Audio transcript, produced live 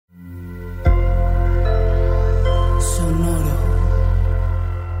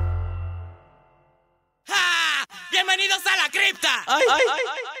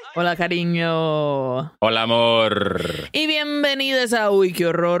Hola, cariño. Hola, amor. Y bienvenidos a Uy, Qué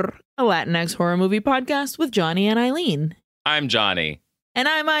Horror, a Latinx horror movie podcast with Johnny and Eileen. I'm Johnny. And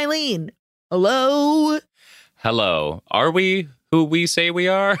I'm Eileen. Hello. Hello. Are we who we say we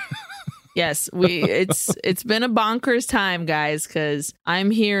are? Yes, it's been a bonkers time, guys, because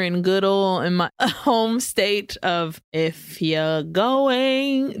I'm here in good old in my home state of if you're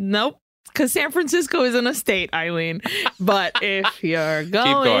going. Nope. Because San Francisco isn't a state, Eileen. But if you're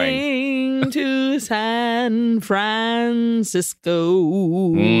going to San Francisco,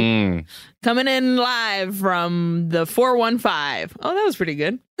 coming in live from the 415. Oh, that was pretty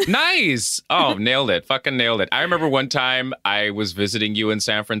good. Nice. Oh, nailed it. Fucking nailed it. I remember one time I was visiting you in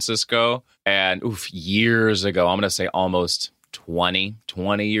San Francisco and years ago, I'm going to say almost 20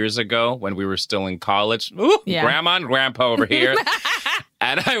 years ago when we were still in college. Grandma and grandpa over here.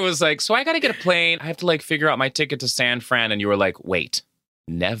 And I was like, so I got to get a plane. I have to figure out my ticket to San Fran. And you were like, wait,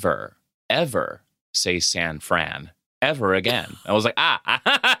 never, ever say San Fran ever again. I was like,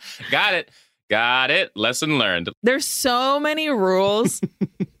 got it. Lesson learned. There's so many rules.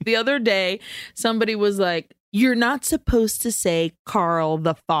 The other day, somebody was like, you're not supposed to say Carl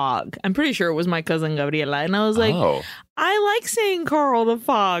the Fog. I'm pretty sure it was my cousin Gabriela. And I was like, I like saying Carl the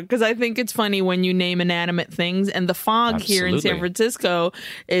Fog because I think it's funny when you name inanimate things. And the fog here in San Francisco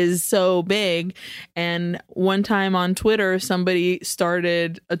is so big. And one time on Twitter, somebody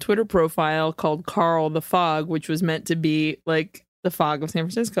started a Twitter profile called Carl the Fog, which was meant to be like the fog of San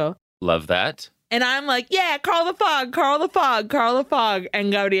Francisco. Love that. And I'm like, yeah, Carl the Fog, Carl the Fog, Carl the Fog.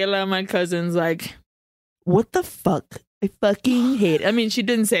 And Gabriela, my cousin's like, what the fuck? I fucking hate it. I mean, she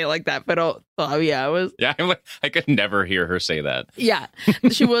didn't say it like that, but yeah, it was. Yeah, I could never hear her say that. Yeah.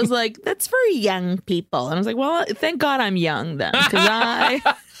 She was like, that's for young people. And I was like, well, thank God I'm young then. Because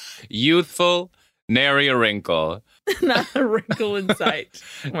Youthful, nary a wrinkle. Not a wrinkle in sight.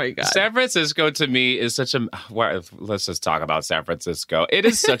 Oh my God. San Francisco to me is such a... let's just talk about San Francisco. It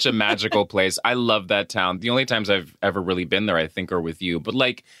is such a magical place. I love that town. The only times I've ever really been there, I think, are with you. But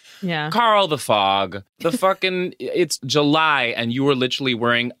Carl the Fog, the fucking... It's July and you are literally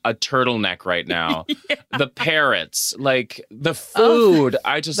wearing a turtleneck right now. Yeah. The parrots, the food.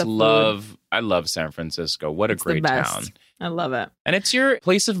 I just love... I love San Francisco. What a great town. I love it. And it's your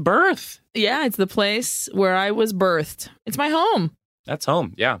place of birth. Yeah, it's the place where I was birthed. It's my home. That's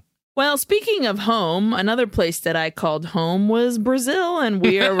home, yeah. Well, speaking of home, another place that I called home was Brazil, and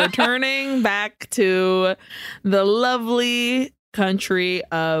we are returning back to the lovely country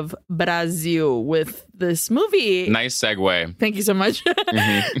of Brazil with this movie. Nice segue. Thank you so much.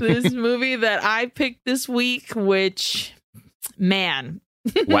 This movie that I picked this week, which, man.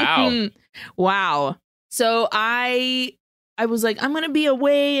 Wow. Wow. So I was like, I'm going to be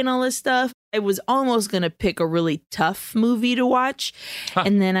away and all this stuff. I was almost going to pick a really tough movie to watch. Huh.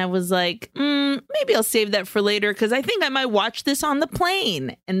 And then I was like, maybe I'll save that for later because I think I might watch this on the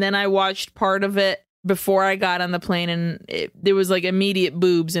plane. And then I watched part of it before I got on the plane and there was immediate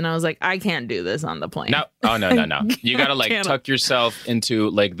boobs. And I was like, I can't do this on the plane. No. Oh, no. You got to tuck yourself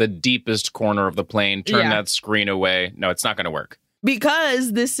into the deepest corner of the plane. Turn that screen away. No, it's not going to work.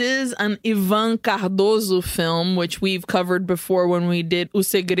 Because this is an Ivan Cardoso film, which we've covered before when we did O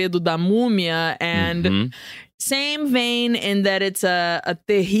Segredo da Múmia. And same vein in that it's a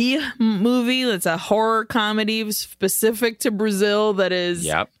terror movie. It's a horror comedy specific to Brazil that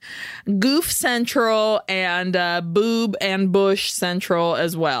is goof central and boob and bush central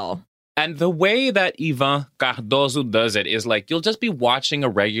as well. And the way that Ivan Cardoso does it is you'll just be watching a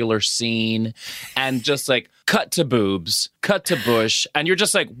regular scene and just cut to boobs, cut to bush. And you're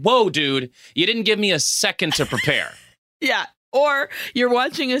just like, whoa, dude, you didn't give me a second to prepare. Yeah. Or you're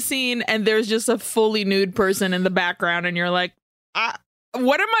watching a scene and there's just a fully nude person in the background and you're like,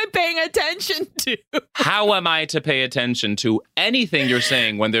 what am I paying attention to? How am I to pay attention to anything you're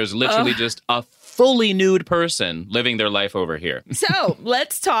saying when there's literally just a fully nude person living their life over here? So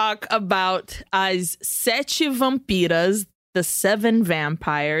let's talk about As Sete Vampiras, The Seven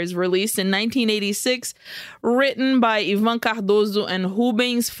Vampires, released in 1986, written by Ivan Cardoso and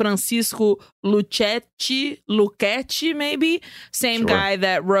Rubens Francisco Luchetti, maybe? Same guy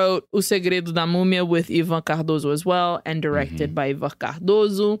that wrote O Segredo da Múmia with Ivan Cardoso as well, and directed by Ivan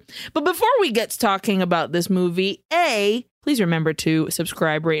Cardoso. But before we get to talking about this movie, A, please remember to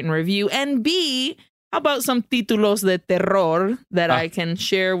subscribe, rate, and review, and B, how about some títulos de terror that I can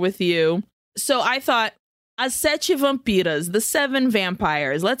share with you? So I thought, As Sete Vampiras, The Seven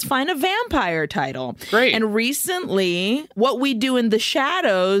Vampires. Let's find a vampire title. Great. And recently, What We Do in the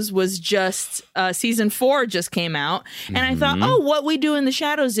Shadows was just, season 4 just came out. And I thought, What We Do in the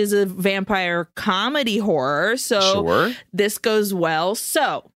Shadows is a vampire comedy horror. So this goes well.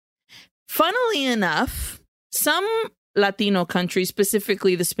 So Funnily enough, some Latino countries,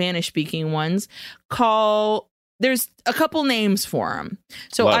 specifically the Spanish-speaking ones, there's a couple names for them.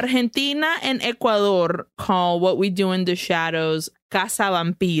 So Argentina and Ecuador call what we do in the shadows Casa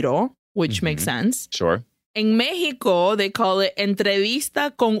Vampiro, which makes sense. Sure. In Mexico, they call it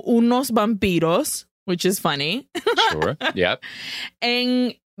Entrevista con unos vampiros, which is funny. Sure. Yep.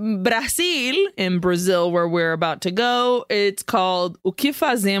 In Brazil, where we're about to go, it's called O que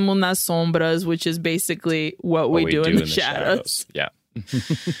fazemos nas sombras, which is basically what we do in the shadows. Yeah.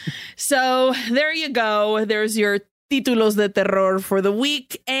 So there you go. There's your títulos de terror for the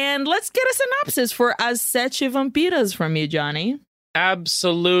week. And let's get a synopsis for Sete Vampiras from you, Johnny.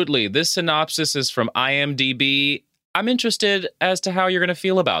 Absolutely. This synopsis is from IMDb. I'm interested as to how you're going to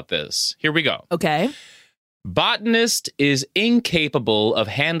feel about this. Here we go. Okay. Botanist is incapable of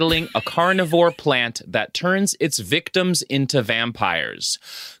handling a carnivore plant that turns its victims into vampires.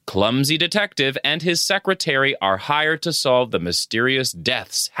 Clumsy detective and his secretary are hired to solve the mysterious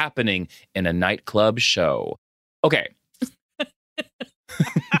deaths happening in a nightclub show. Okay.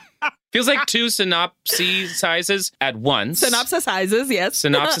 Feels like two synopsizes at once. Synopsizes, yes.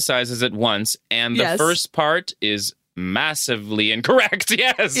 Synopsizes at once. And the first part is massively incorrect.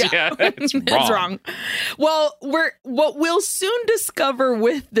 Yes. Yeah. It's wrong. It's wrong. Well, what we'll soon discover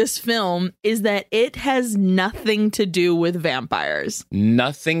with this film is that it has nothing to do with vampires.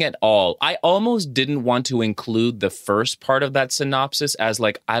 Nothing at all. I almost didn't want to include the first part of that synopsis as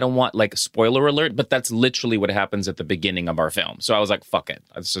like, I don't want like spoiler alert, but that's literally what happens at the beginning of our film. So I was like, fuck it.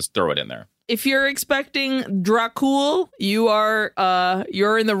 Let's just throw it in there. If you're expecting Dracul,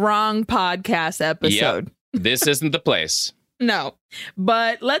 you're in the wrong podcast episode. Yep. This isn't the place. No,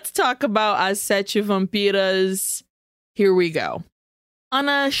 but let's talk about Sete Vampiras. Here we go. On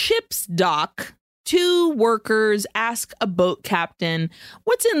a ship's dock, two workers ask a boat captain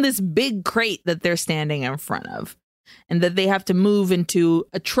what's in this big crate that they're standing in front of, and that they have to move into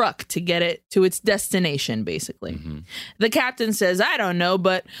a truck to get it to its destination, basically. Mm-hmm. The captain says, I don't know,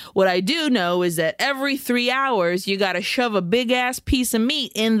 but what I do know is that every 3 hours, you got to shove a big-ass piece of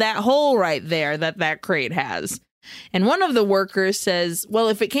meat in that hole right there that crate has. And one of the workers says, well,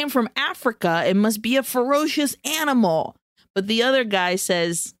 if it came from Africa, it must be a ferocious animal. But the other guy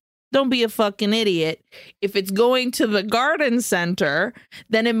says, don't be a fucking idiot. If it's going to the garden center,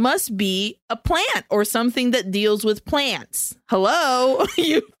 then it must be a plant or something that deals with plants. Hello,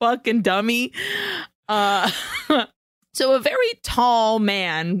 you fucking dummy. So a very tall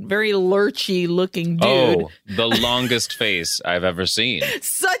man, very lurchy looking dude. Oh, the longest face I've ever seen.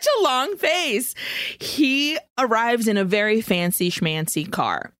 Such a long face. He arrives in a very fancy schmancy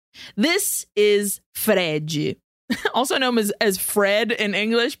car. This is Fred. Also known as Fred in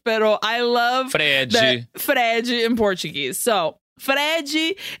English, pero I love Fred in Portuguese. So Fred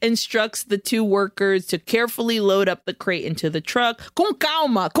instructs the two workers to carefully load up the crate into the truck. Com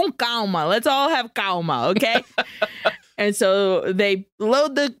calma. Let's all have calma, okay? And so they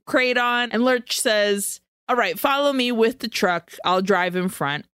load the crate on, and Lurch says, all right, follow me with the truck. I'll drive in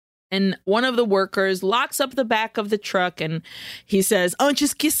front. And one of the workers locks up the back of the truck, and he says,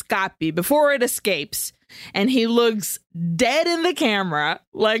 antes que escape, before it escapes. And he looks dead in the camera,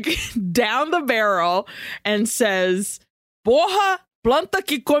 like down the barrel, and says, porra, planta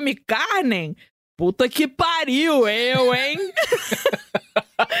que come carne, puta que pariu, eu, hein?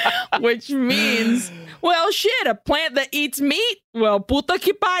 Which means, well, shit, a plant that eats meat? Well, puta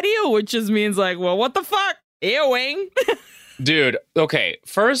que pariu, which just means like, well, what the fuck? Eu, hein? Dude, okay,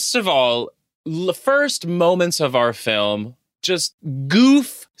 first of all, the first moments of our film, just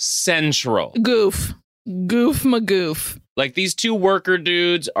goof central. Goof magoof. Like, these two worker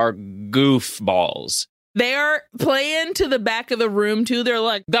dudes are goofballs. They are playing to the back of the room, too. They're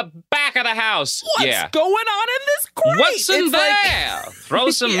like, the back of the house. What's going on in this crate? What's in there? Like... Throw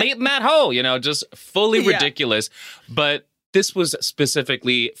some meat in that hole, just fully ridiculous. But this was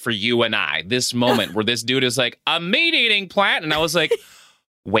specifically for you and I, this moment where this dude is like, a meat-eating plant. And I was like,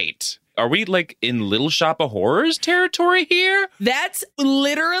 wait, are we like in Little Shop of Horrors territory here? That's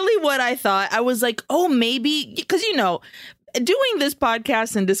literally what I thought. I was like, oh, maybe, because, doing this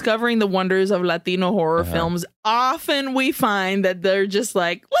podcast and discovering the wonders of Latino horror films, often we find that they're just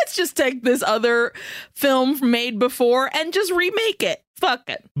like, let's just take this other film made before and just remake it. Fuck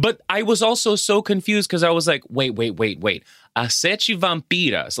it. But I was also so confused because I was like, wait. Sete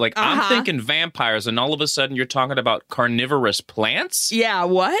Vampiras. Like, I'm thinking vampires, and all of a sudden you're talking about carnivorous plants? Yeah,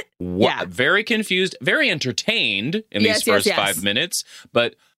 what? Yeah. Very confused, very entertained in these first 5 minutes,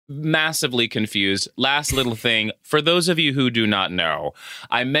 but massively confused. Last little thing, for those of you who do not know,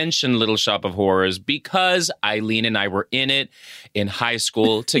 I mentioned Little Shop of Horrors because Eileen and I were in it in high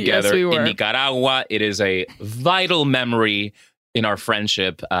school together. Yes, we were. In Nicaragua. It is a vital memory in our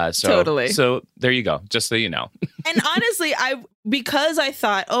friendship. Totally. So there you go, just so you know. And honestly, because I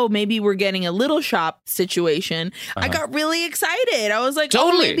thought, oh, maybe we're getting a Little Shop situation, I got really excited. I was like,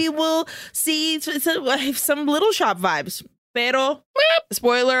 Totally. oh, maybe we'll see some Little Shop vibes. Pero,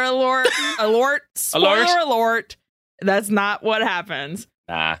 spoiler spoiler alert, that's not what happens.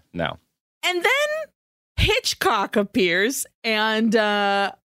 No. And then Hitchcock appears and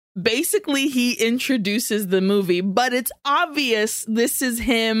basically he introduces the movie, but it's obvious this is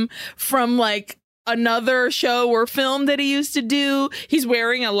him from like another show or film that he used to do. He's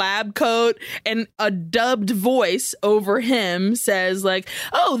wearing a lab coat and a dubbed voice over him says like,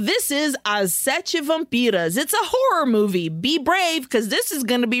 oh, this is Sete Vampiras. It's a horror movie. Be brave because this is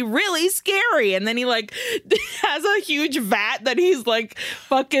going to be really scary. And then he like has a huge vat that he's like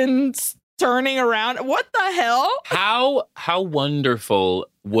fucking turning around. What the hell? How wonderful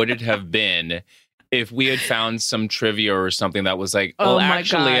would it have been if we had found some trivia or something that was like, well,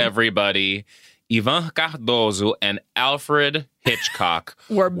 actually, everybody, Ivan Cardozo and Alfred Hitchcock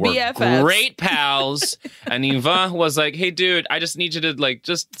were BFFs. Great pals. And Ivan was like, hey, dude, I just need you to like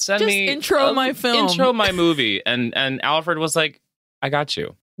just send me intro my film. Intro my movie. And Alfred was like, I got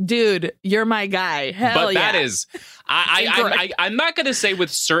you. Dude, you're my guy. Hell but yeah. That is, I'm not going to say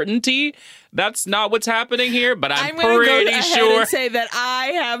with certainty that's not what's happening here, but I'm pretty go ahead sure. And say that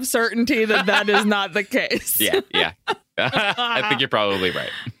I have certainty that is not the case. Yeah. I think you're probably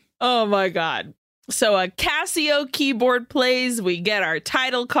right. Oh my God. So a Casio keyboard plays. We get our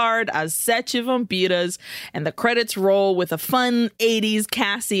title card as Sete Vampiras, and the credits roll with a fun 80s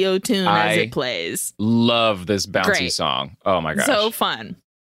Casio tune as it plays. Love this bouncy song. Oh my gosh. So fun.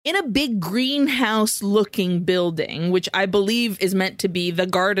 In a big greenhouse-looking building, which I believe is meant to be the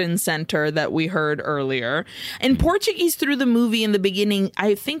garden center that we heard earlier. In Portuguese, through the movie in the beginning,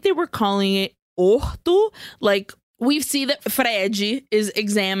 I think they were calling it horto. Like, we see that Fred is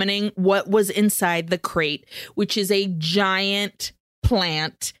examining what was inside the crate, which is a giant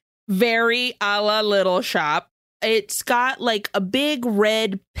plant, very a la Little Shop. It's got like a big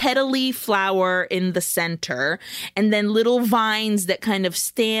red petally flower in the center and then little vines that kind of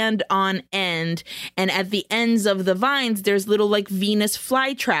stand on end. And at the ends of the vines, there's little like Venus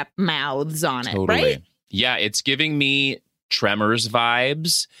flytrap mouths on it, right? Yeah, it's giving me Tremors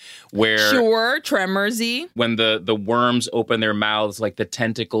vibes where Tremorsy. When the worms open their mouths, like the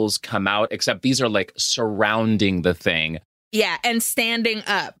tentacles come out, except these are like surrounding the thing. Yeah, and standing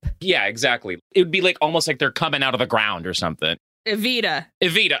up. Yeah, exactly. It would be like almost like they're coming out of the ground or something. Evita.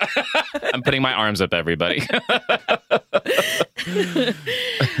 I'm putting my arms up, everybody.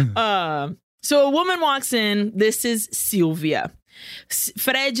 So a woman walks in. This is Sylvia.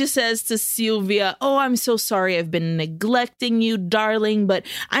 Fred says to Sylvia, oh, I'm so sorry I've been neglecting you, darling, but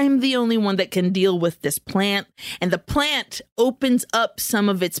I'm the only one that can deal with this plant. And the plant opens up some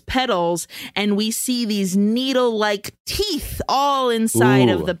of its petals, and we see these needle-like teeth all inside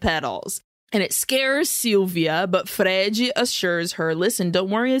of the petals. And it scares Sylvia, but Fred assures her, listen, don't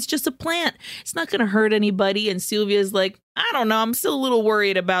worry, it's just a plant. It's not going to hurt anybody. And Sylvia's like, I don't know, I'm still a little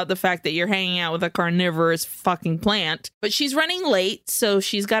worried about the fact that you're hanging out with a carnivorous fucking plant. But she's running late, so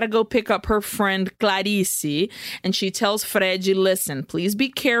she's got to go pick up her friend Clarice. And she tells Fred, listen, please be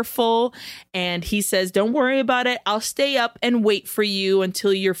careful. And he says, don't worry about it. I'll stay up and wait for you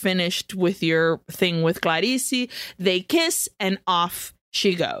until you're finished with your thing with Clarice. They kiss, and off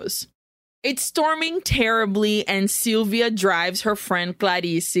she goes. It's storming terribly, and Sylvia drives her friend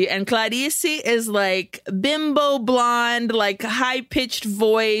Clarice, and Clarice is like bimbo blonde, like high-pitched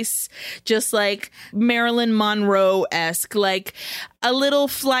voice, just like Marilyn Monroe-esque, like a little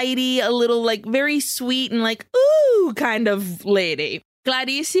flighty, a little like very sweet and like, ooh, kind of lady.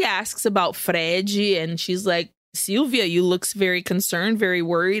 Clarice asks about Fred, and she's like, Sylvia, you looks very concerned, very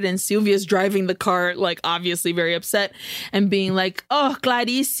worried. And Sylvia's driving the car, like obviously very upset and being like, oh,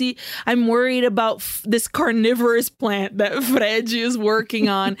 Clarice, I'm worried about this carnivorous plant that Fred is working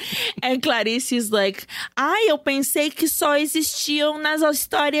on. And Clarice is like, eu pensei que só existiam nas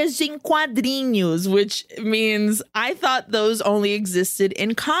histórias em quadrinhos, which means I thought those only existed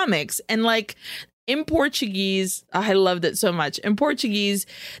in comics. And like, in Portuguese, I loved it so much. In Portuguese,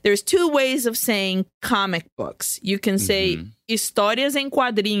 there's two ways of saying comic books. You can say histórias em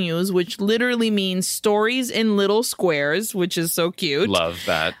quadrinhos, which literally means stories in little squares, which is so cute. Love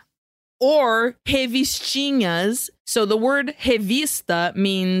that. Or revistinhas, So the word revista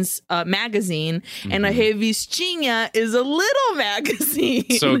means magazine, and a revistinha is a little magazine.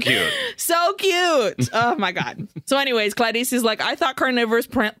 So cute. So cute. Oh, my God. So anyways, Clarice is like, I thought carnivorous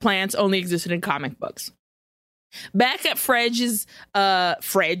plants only existed in comic books. Back at Fred's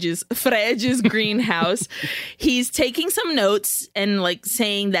greenhouse, he's taking some notes and like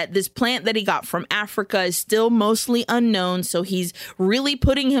saying that this plant that he got from Africa is still mostly unknown. So he's really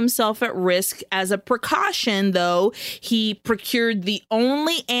putting himself at risk. As a precaution, though, he procured the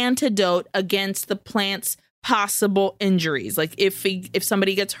only antidote against the plant's possible injuries. Like if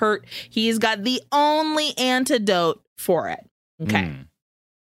somebody gets hurt, he's got the only antidote for it. Okay.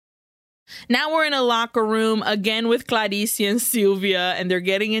 Now we're in a locker room again with Clarice and Sylvia, and they're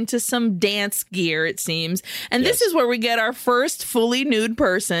getting into some dance gear, it seems. And this is where we get our first fully nude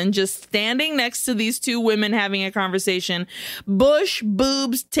person just standing next to these two women having a conversation. Bush,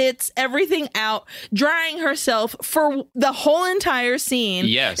 boobs, tits, everything out, drying herself for the whole entire scene.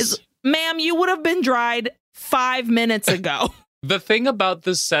 Yes. Ma'am, you would have been dried 5 minutes ago. The thing about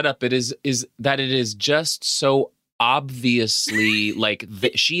this setup is that it is just so obviously like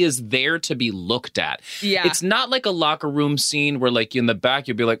she is there to be looked at. Yeah. It's not like a locker room scene where like in the back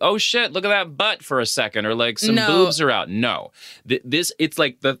you'll be like, oh shit, look at that butt for a second, or like some boobs are out. No. It's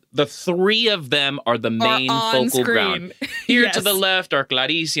like the three of them are the main focal ground. Here to the left are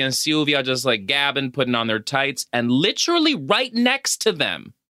Clarice and Sylvia just like gabbing, putting on their tights, and literally right next to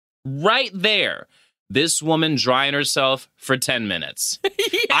them, right there, this woman drying herself for 10 minutes.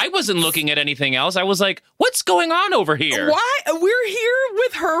 Yes. I wasn't looking at anything else. I was like, what's going on over here? Why? We're here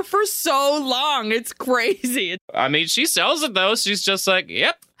with her for so long. It's crazy. I mean, she sells it, though. She's just like,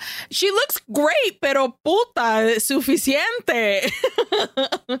 yep. She looks great, pero puta, suficiente.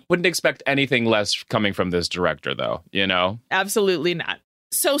 Wouldn't expect anything less coming from this director, though, you know? Absolutely not.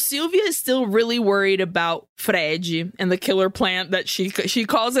 So Sylvia is still really worried about Fred and the killer plant that she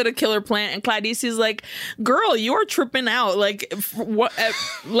calls it a killer plant. And Clarice is like, girl, you're tripping out. Like, what?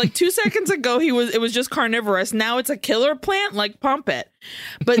 Like 2 seconds ago, it was just carnivorous. Now it's a killer plant. Like, pump it.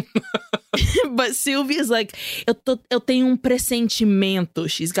 But but Sylvia's like, eu tenho pressentimento.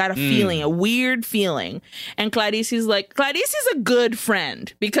 She's got a feeling, a weird feeling. And Clarice is like, Clarice is a good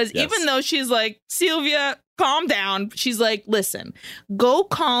friend because even though she's like, Sylvia, calm down. She's like, listen, go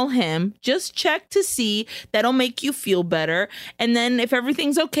call him. Just check to see. That'll make you feel better. And then if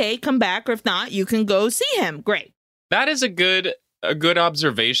everything's okay, come back. Or if not, you can go see him. Great. That is a good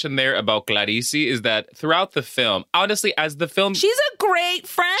observation there about Clarice, is that throughout the film, honestly, as the film... She's a great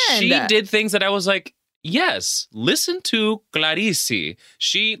friend. She did things that I was like, yes, listen to Clarice.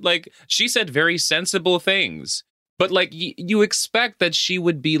 She said very sensible things. But like you expect that she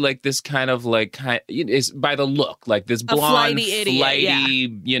would be like this kind of like is by the look like this blonde,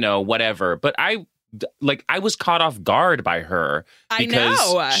 flighty, you know, whatever. But I was caught off guard by her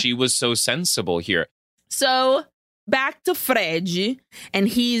because she was so sensible here. So back to Fred, and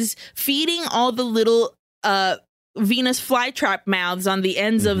he's feeding all the little Venus flytrap mouths on the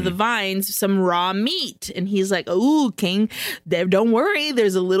ends of the vines some raw meat. And he's like, oh, King, don't worry.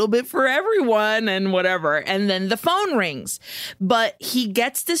 There's a little bit for everyone and whatever. And then the phone rings. But he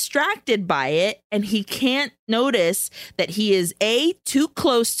gets distracted by it, and he can't notice that he is A, too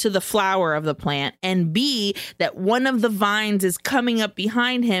close to the flower of the plant, and B, that one of the vines is coming up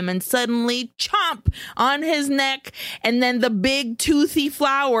behind him and suddenly chomp on his neck. And then the big toothy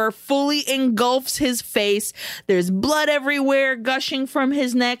flower fully engulfs his face. There's blood everywhere gushing from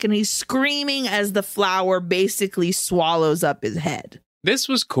his neck, and he's screaming as the flower basically swallows up his head. This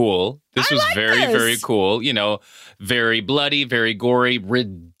was cool. This was very cool. You know, very bloody, very gory,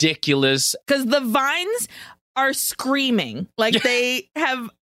 ridiculous. Because the vines are screaming. Like they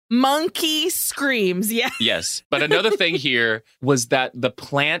have monkey screams. Yeah. Yes. But another thing here was that the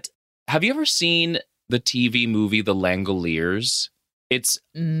plant... Have you ever seen the TV movie The Langoliers?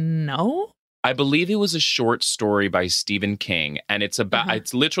 No. I believe it was a short story by Stephen King, and it's about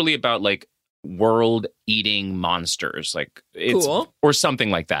it's literally about like world-eating monsters, like it's cool. Or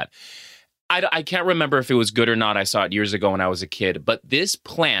something like that. I can't remember if it was good or not. I saw it years ago when I was a kid, but this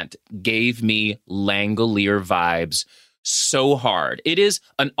plant gave me Langolier vibes so hard. It is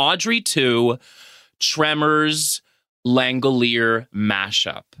an Audrey 2 Tremors Langolier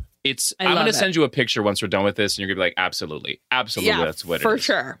mashup. I'm going to send you a picture once we're done with this, and you're going to be like, absolutely, that's what it is. For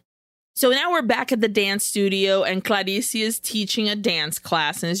sure. So now we're back at the dance studio, and Clarice is teaching a dance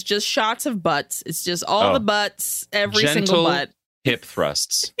class, and it's just shots of butts. It's just all the butts, every single butt. hip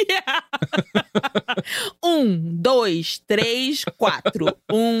thrusts. Yeah. 1, 2, 3, 4.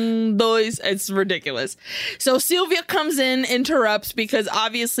 1, 2. It's ridiculous. So Sylvia comes in, interrupts, because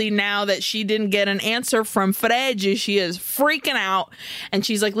obviously now that she didn't get an answer from Fred, she is freaking out. And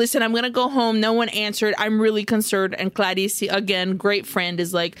she's like, listen, I'm going to go home. No one answered. I'm really concerned. And Clarice, again, great friend,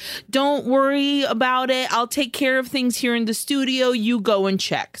 is like, don't worry about it. I'll take care of things here in the studio. You go and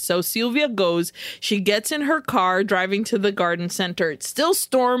check. So Sylvia goes. She gets in her car, driving to the garden center. It's still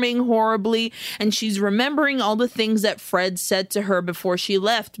storming horribly, and she's remembering all the things that Fred said to her before she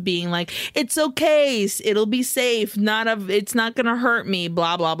left, being like, it's okay, it'll be safe, it's not gonna hurt me,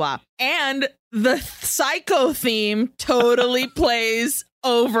 blah, blah, blah. And the Psycho theme totally plays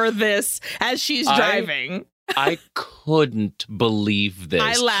over this as she's driving. I couldn't believe this.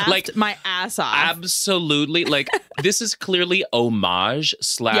 I laughed my ass off. Absolutely. Like, this is clearly homage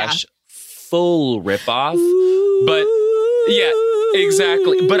 / full ripoff. But yeah,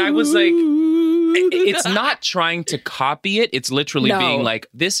 exactly. But I was like, it's not trying to copy it. It's literally being like,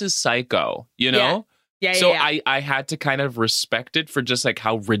 this is Psycho, you know? Yeah. So I had to kind of respect it for just like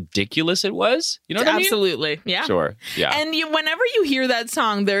how ridiculous it was. You know what I mean? Absolutely. Yeah. Sure. Yeah. And whenever you hear that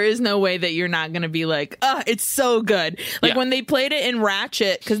song, there is no way that you're not going to be like, it's so good. Like when they played it in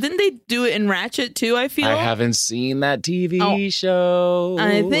Ratchet, because didn't they do it in Ratchet too, I feel? I haven't seen that TV show.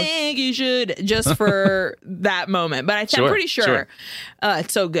 I think you should, just for that moment. But I'm pretty sure.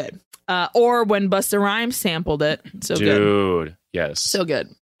 It's so good. Or when Busta Rhymes sampled it. So good. Dude. Yes. So good.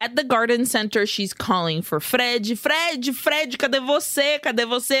 At the garden center, she's calling for Fred. Fred, cadê você? Cadê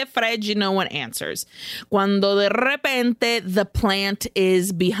você, Fred? No one answers. Cuando de repente, the plant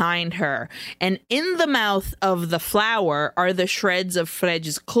is behind her. And in the mouth of the flower are the shreds of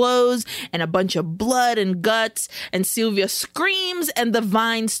Fred's clothes and a bunch of blood and guts. And Sylvia screams, and the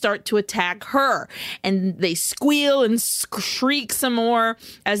vines start to attack her. And they squeal and shriek some more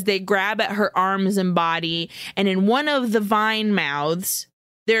as they grab at her arms and body. And in one of the vine mouths,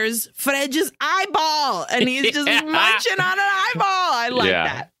 there's Fred's eyeball, and he's just munching on an eyeball. I like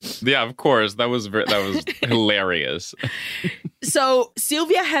that. Yeah, of course. That was hilarious. So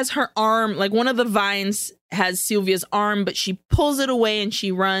Sylvia has her arm, like one of the vines has Sylvia's arm, but she pulls it away and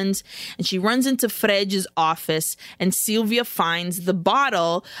she runs into Fred's office, and Sylvia finds the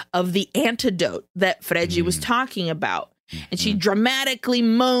bottle of the antidote that Fred was talking about. And she dramatically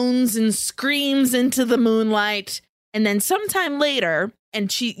moans and screams into the moonlight. And then sometime later,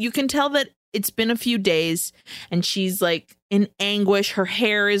 and you can tell that it's been a few days, and she's like in anguish. Her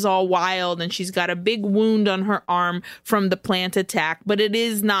hair is all wild, and she's got a big wound on her arm from the plant attack, but it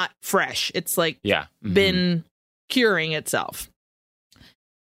is not fresh. It's like been curing itself.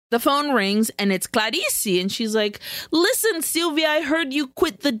 The phone rings, and it's Clarice, and she's like, listen, Sylvia, I heard you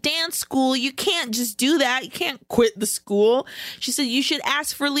quit the dance school. You can't just do that. You can't quit the school. She said you should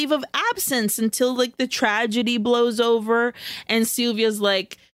ask for leave of absence until, like, the tragedy blows over. And Sylvia's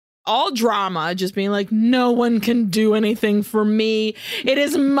like, all drama, just being like, no one can do anything for me. It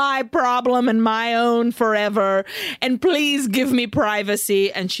is my problem and my own forever. And please give me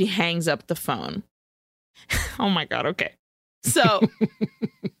privacy. And she hangs up the phone. Oh, my God. Okay.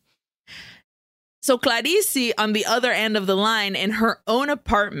 So Clarice, on the other end of the line, in her own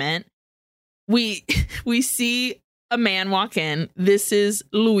apartment, we see a man walk in. This is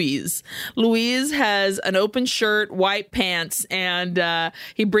Louise. Louise has an open shirt, white pants, and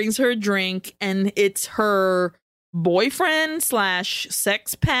he brings her a drink, and it's her boyfriend /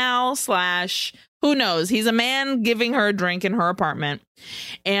 sex pal / who knows. He's a man giving her a drink in her apartment.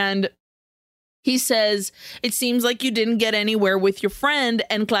 And he says, it seems like you didn't get anywhere with your friend.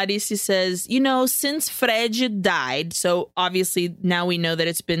 And Clarice says, since Fred died, so obviously now we know that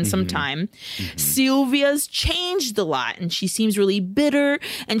it's been some time, Sylvia's changed a lot. And she seems really bitter.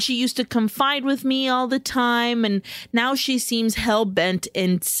 And she used to confide with me all the time. And now she seems hell-bent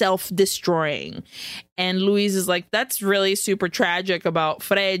in self-destroying. And Louise is like, that's really super tragic about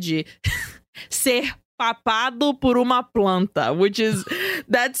Fred. Ser papado por uma planta,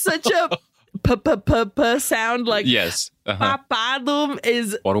 that's such a... sound like papado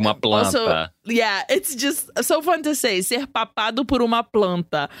is por uma planta. Also, it's just so fun to say, ser papado por uma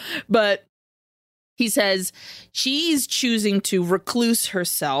planta. But he says she's choosing to recluse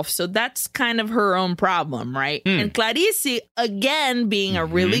herself, so that's kind of her own problem, right? And Clarice, again, being a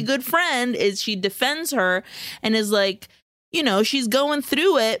really good friend, she defends her and is like, she's going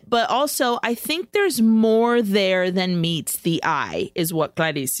through it, but also I think there's more there than meets the eye, is what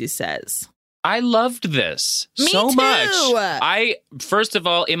Clarice says. I loved this so much. I, first of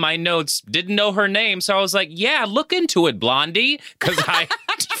all, in my notes, didn't know her name. So I was like, yeah, look into it, Blondie. Because I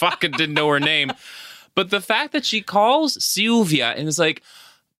fucking didn't know her name. But the fact that she calls Sylvia and is like,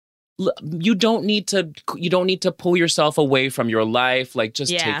 you don't need to pull yourself away from your life. Like,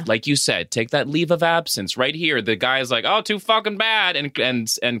 just take, like you said, take that leave of absence right here. The guy is like, oh, too fucking bad.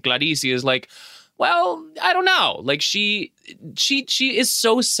 And Clarice is like, well, I don't know. Like, she is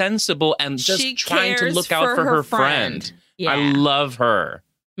so sensible and just trying to look out for her friend. Yeah. I love her.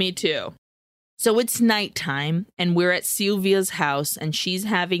 Me too. So it's nighttime, and we're at Sylvia's house, and she's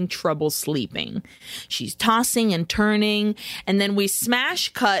having trouble sleeping. She's tossing and turning, and then we smash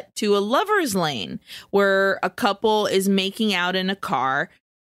cut to a lover's lane where a couple is making out in a car,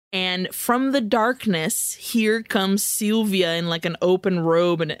 and from the darkness, here comes Sylvia in like an open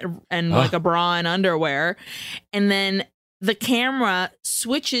robe and like a bra and underwear, and then the camera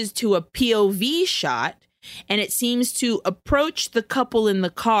switches to a POV shot, and it seems to approach the couple in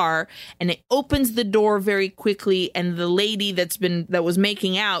the car, and it opens the door very quickly, and the lady that was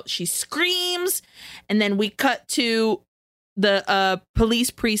making out, she screams, and then we cut to the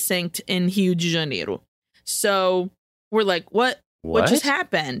police precinct in Rio de Janeiro. So we're like, what just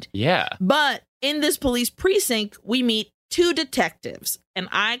happened? Yeah. But in this police precinct, we meet two detectives, and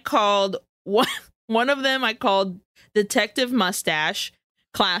I called one of them, I called Detective Mustache.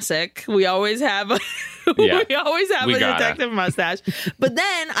 Classic. We always have a detective mustache. But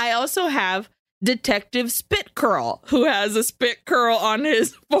then I also have Detective Spit Curl, who has a spit curl on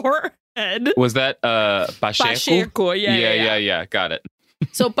his forehead. Was that Pacheco? Pacheco, yeah. Got it.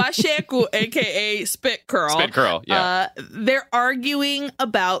 So Pacheco, aka Spit Curl. Spit Curl, yeah. They're arguing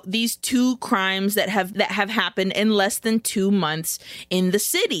about these two crimes that have happened in less than 2 months in the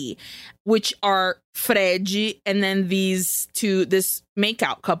city, which are Fregi and then this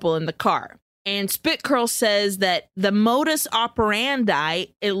makeout couple in the car. And Spit Curl says that the modus operandi,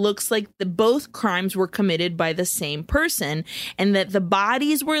 it looks like both crimes were committed by the same person, and that the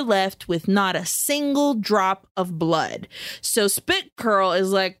bodies were left with not a single drop of blood. So Spit Curl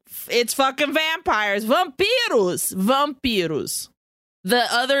is like, it's fucking vampires, vampiros. The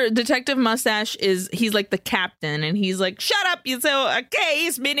other Detective Mustache he's like the captain, and he's like, shut up, you so okay,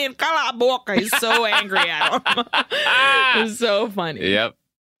 it's menino, cala a boca. He's so angry at him. It's so funny. Yep.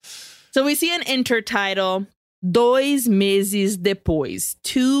 So we see an intertitle, Dois meses depois,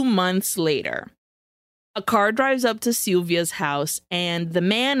 2 months later. A car drives up to Sylvia's house, and the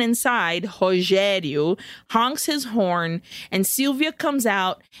man inside, Rogério, honks his horn, and Sylvia comes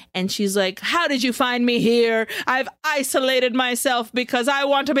out, and she's like, how did you find me here? I've isolated myself because I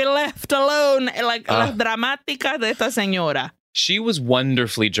want to be left alone. Like, la dramática de esta señora. She was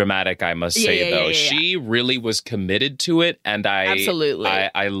wonderfully dramatic, I must say, though. She really was committed to it, and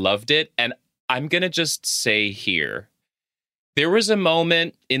I loved it. And I'm going to just say here, there was a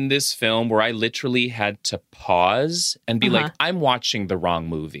moment in this film where I literally had to pause and be like, I'm watching the wrong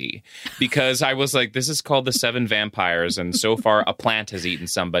movie. Because I was like, this is called The Seven Vampires, and so far a plant has eaten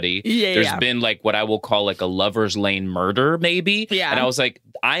somebody. There's been like what I will call like a lover's lane murder, maybe. Yeah. And I was like,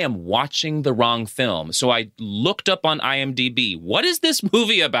 I am watching the wrong film. So I looked up on IMDb, what is this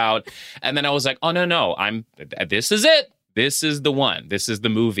movie about? And then I was like, oh, no, this is it. This is the one. This is the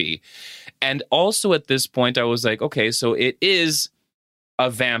movie. And also at this point, I was like, okay, so it is a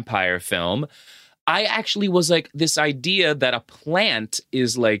vampire film. I actually was like, this idea that a plant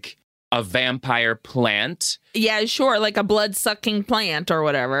is like a vampire plant. Yeah, sure, like a blood-sucking plant or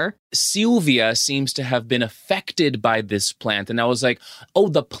whatever. Sylvia seems to have been affected by this plant. And I was like, oh,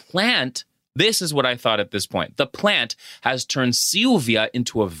 the plant... This is what I thought at this point. The plant has turned Sylvia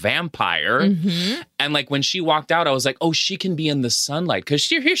into a vampire. Mm-hmm. And like when she walked out, I was like, oh, she can be in the sunlight. Because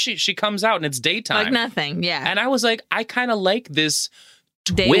she comes out and it's daytime. Like nothing, yeah. And I was like, I kind of like this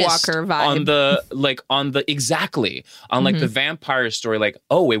twist Daywalker vibe. on the vampire story. Like,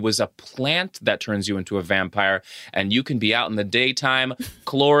 oh, it was a plant that turns you into a vampire. And you can be out in the daytime,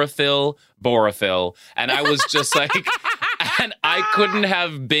 chlorophyll, borophyll. And I was just like... And I couldn't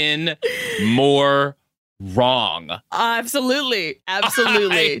have been more wrong. Absolutely. I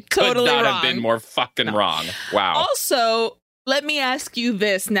totally could not wrong. Have been more fucking wrong. Wow. Also, let me ask you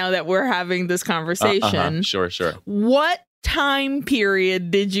this now that we're having this conversation. Sure. What time period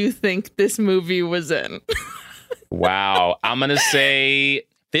did you think this movie was in? Wow. I'm going to say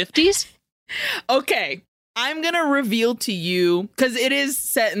 50s? Okay. I'm going to reveal to you, because it is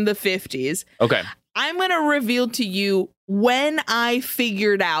set in the 50s. Okay. I'm going to reveal to you when I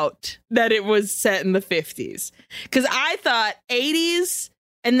figured out that it was set in the 50s. Because I thought 80s,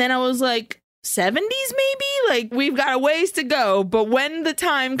 and then I was like, 70s maybe? Like, we've got a ways to go. But when the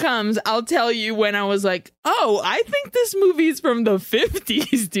time comes, I'll tell you when I was like, oh, I think this movie's from the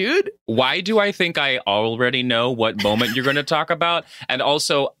 50s, dude. Why do I think I already know what moment you're going to talk about? And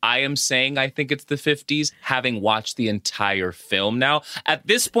also, I am saying I think it's the 50s, having watched the entire film now. At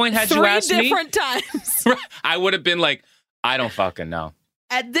this point, had you asked me... 3 different times. I would have been like, I don't fucking know.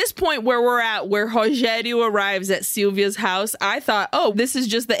 At this point where we're at, where Rogério arrives at Silvia's house, I thought, oh, this is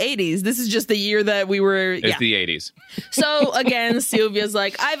just the 80s. This is just the year that we were... It's the 80s. So, again, Silvia's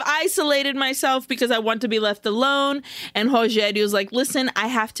like, I've isolated myself because I want to be left alone. And Rogério's like, listen, I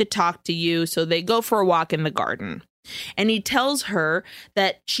have to talk to you. So they go for a walk in the garden. And he tells her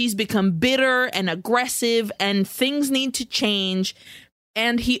that she's become bitter and aggressive and things need to change.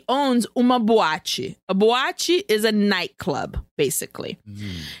 And he owns uma boate. A boate is a nightclub, basically.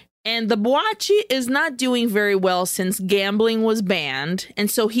 And the boate is not doing very well since gambling was banned. And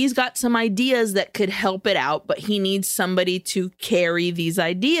so he's got some ideas that could help it out, but he needs somebody to carry these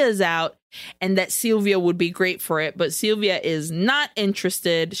ideas out, and that Silvia would be great for it. But Silvia is not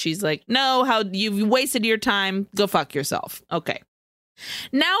interested. She's like, no, how you've wasted your time. Go fuck yourself. Okay.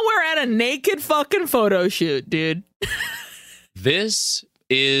 Now we're at a naked fucking photo shoot, dude. This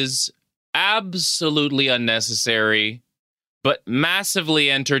is absolutely unnecessary, but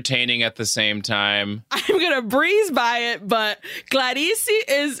massively entertaining at the same time. I'm going to breeze by it, but Clarice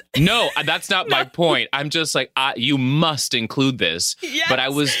is... No, that's not my point. I'm just like, you must include this. Yes. But I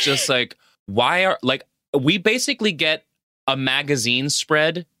was just like, why are... Like, we basically get a magazine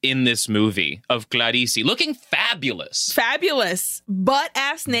spread in this movie of Clarice looking fabulous. Fabulous.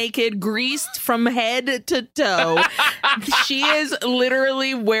 Butt-ass naked, greased from head to toe. She is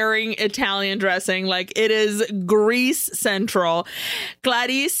literally wearing Italian dressing. Like, it is Grease Central.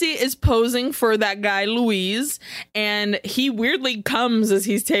 Clarice is posing for that guy, Luis, and he weirdly comes as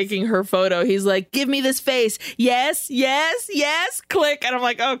he's taking her photo. He's like, give me this face. Yes, yes, yes. Click. And I'm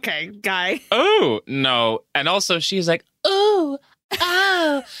like, okay, guy. Oh, no. And also, she's like, oh,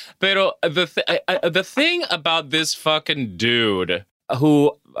 ah. Pero the thing about this fucking dude,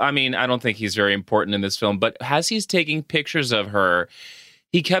 who, I mean, I don't think he's very important in this film, but as he's taking pictures of her,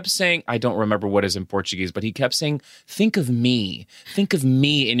 he kept saying, I don't remember what is in Portuguese, but he kept saying, think of me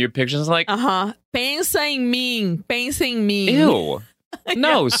in your pictures. Like, Pensa em mim. Ew.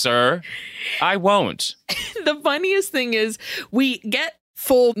 No, sir, I won't. The funniest thing is we get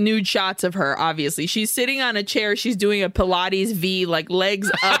full nude shots of her, obviously. She's sitting on a chair. She's doing a Pilates V, like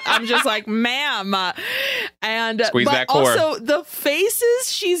legs up. I'm just like, ma'am. And squeeze but that core. Also, the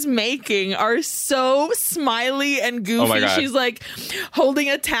faces she's making are so smiley and goofy. Oh my God. She's like holding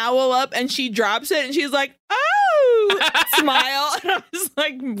a towel up and she drops it and she's like, oh, smile. And I'm just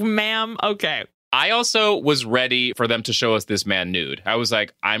like, ma'am, okay. I also was ready for them to show us this man nude. I was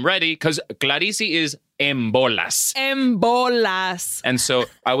like, I'm ready, because Clarice is en bolas. En bolas. And so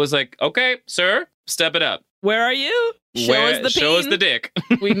I was like, okay, sir, step it up. Where are you? Show us the dick.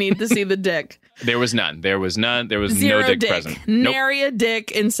 We need to see the dick. There was none. There was none. There was Zero no dick dick present. Nary a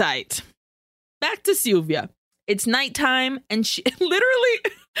dick in sight. Back to Silvia. It's nighttime, and she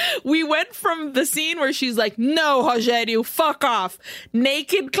literally... We went from the scene where she's like, no, Rogério, fuck off.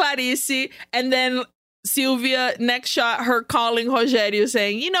 Naked Clarice. And then Silvia, next shot, her calling Rogério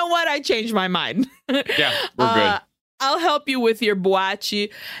saying, you know what? I changed my mind. Yeah, we're good. I'll help you with your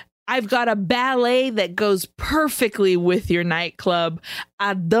boate. I've got a ballet that goes perfectly with your nightclub.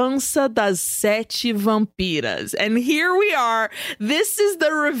 A Dança das Sete Vampiras. And here we are. This is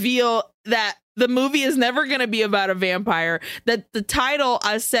the reveal that the movie is never going to be about a vampire, that the title,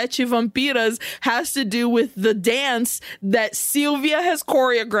 As Sete Vampiras, has to do with the dance that Silvia has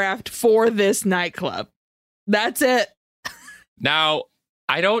choreographed for this nightclub. That's it. Now,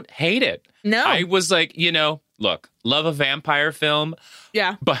 I don't hate it. No. I was like, look, love a vampire film.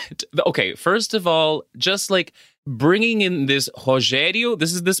 Yeah. But, okay, first of all, just like bringing in this Rogério,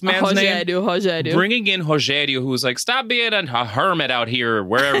 this is this man's name? Rogério. Bringing in Rogério, who's like, stop being a hermit out here,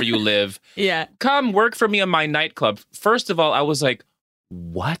 wherever you live. Yeah. Come work for me in my nightclub. First of all, I was like,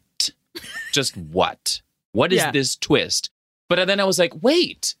 what? Just what? What is this twist? But then I was like,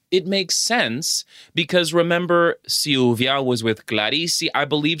 wait, it makes sense because remember, Silvia was with Clarice. I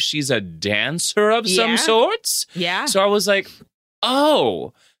believe she's a dancer of some sorts. Yeah. So I was like,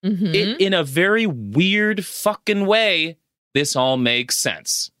 oh, in a very weird fucking way, this all makes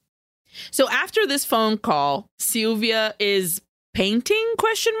sense. So after this phone call, Silvia is painting, ?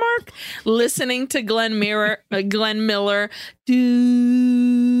 Listening to Glenn Miller.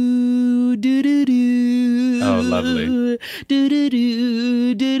 Do, do, do, do. Oh, lovely. Do, do,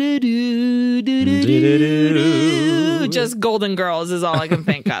 do, do, do, do, do, do, do. Just Golden Girls is all I can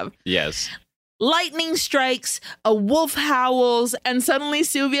think of. Yes. Lightning strikes, a wolf howls, and suddenly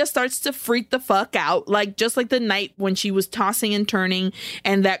Sylvia starts to freak the fuck out, like just like the night when she was tossing and turning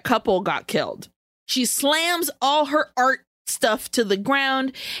and that couple got killed. She slams all her art stuff to the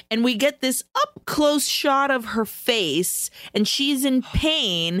ground, and we get this up close shot of her face, and she's in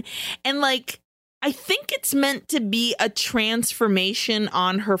pain, and like I think it's meant to be a transformation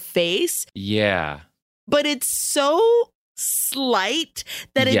on her face. Yeah. But it's so slight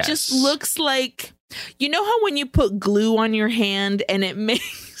that it just looks like, you know how when you put glue on your hand and it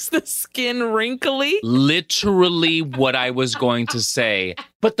makes the skin wrinkly? Literally what I was going to say.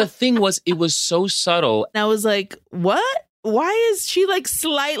 But the thing was, it was so subtle. And I was like, what? Why is she like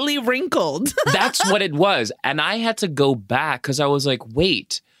slightly wrinkled? That's what it was. And I had to go back because I was like,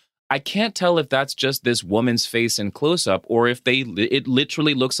 wait, I can't tell if that's just this woman's face in close-up or if it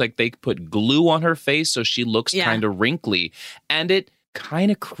literally looks like they put glue on her face so she looks kind of wrinkly. And it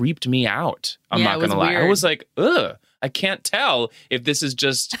kind of creeped me out. I'm not going to lie. Weird. I was like, ugh, I can't tell if this is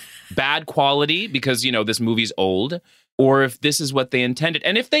just bad quality because, you know, this movie's old or if this is what they intended.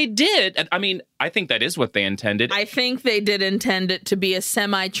 And if they did, I mean, I think that is what they intended. I think they did intend it to be a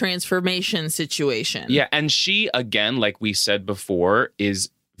semi-transformation situation. Yeah, and she, again, like we said before,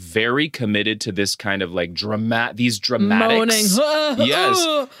 is very committed to this kind of like these dramatics. Moaning.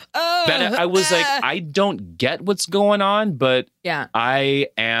 Yes. That I was like, I don't get what's going on, but I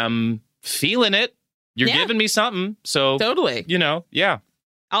am feeling it. You're giving me something. So totally, you know,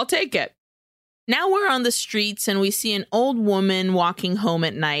 I'll take it. Now we're on the streets and we see an old woman walking home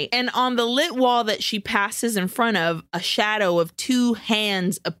at night. And on the lit wall that she passes in front of, a shadow of two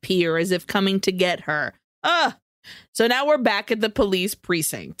hands appear as if coming to get her. So now we're back at the police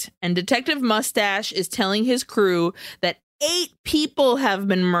precinct, and Detective Mustache is telling his crew that 8 people have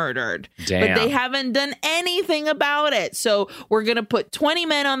been murdered, but they haven't done anything about it. So we're going to put 20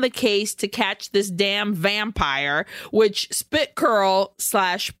 men on the case to catch this damn vampire, which Spit Curl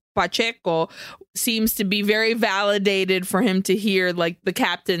 / Pacheco seems to be very validated for him to hear, like the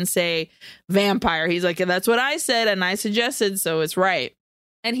captain say vampire. He's like, that's what I said and I suggested, so it's right.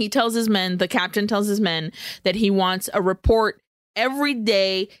 And he tells his men, the captain tells his men that he wants a report every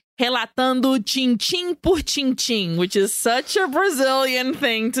day, relatando chin-chin por chin-chin, which is such a Brazilian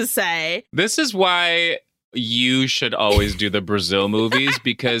thing to say. This is why you should always do the Brazil movies,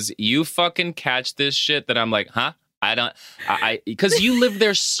 because you fucking catch this shit that I'm like, huh? Because you lived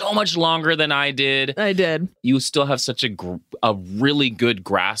there so much longer than I did. I did. You still have such a really good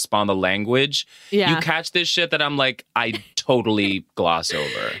grasp on the language. Yeah. You catch this shit that I'm like, I totally gloss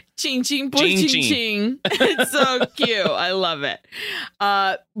over. Ching ching por ching ching. It's so cute. I love it.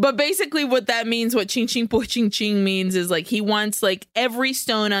 But basically what that means, what ching ching por ching ching means is like he wants like every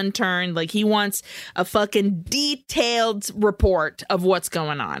stone unturned. Like he wants a fucking detailed report of what's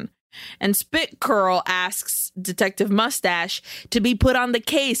going on. And Spit Curl asks Detective Mustache to be put on the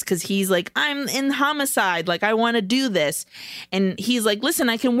case because he's like, I'm in homicide. Like, I want to do this. And he's like, listen,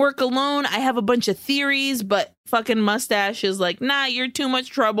 I can work alone. I have a bunch of theories, but fucking Mustache is like, nah, you're too much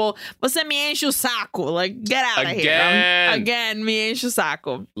trouble. Você me enche o saco. Like, get out of here. Again, me enche o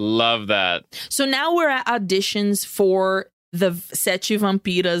saco. Love that. So now we're at auditions for the Sete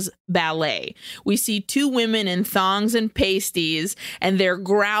Vampiras ballet. We see 2 women in thongs and pasties, and they're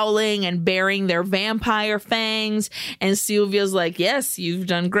growling and baring their vampire fangs. And Sylvia's like, yes, you've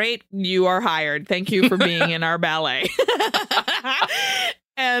done great. You are hired. Thank you for being in our ballet.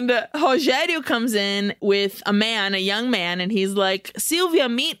 And Rogério comes in with a young man, and he's like, Sylvia,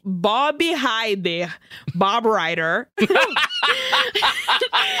 meet Bobby Hyde, Bob Ryder.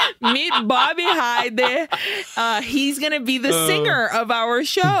 Meet Bobby Hyde. He's going to be the singer of our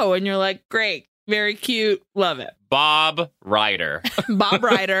show. And you're like, great, very cute, love it. Bob Ryder. Bob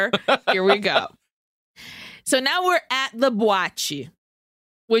Ryder. Here we go. So now we're at the boate,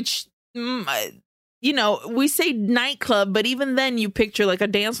 which... you know, we say nightclub, but even then you picture like a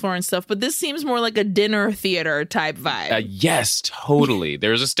dance floor and stuff. But this seems more like a dinner theater type vibe. Yes, totally.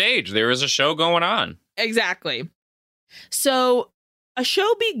 There's a stage. There is a show going on. Exactly. So a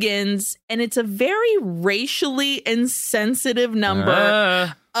show begins, and it's a very racially insensitive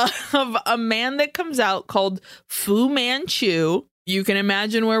number of a man that comes out called Fu Manchu. You can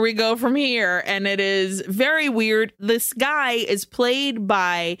imagine where we go from here. And it is very weird. This guy is played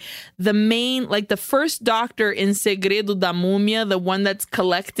by the first doctor in Segredo da Múmia, the one that's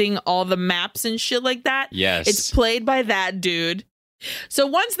collecting all the maps and shit like that. Yes. It's played by that dude. So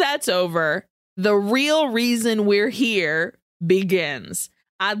once that's over, the real reason we're here begins.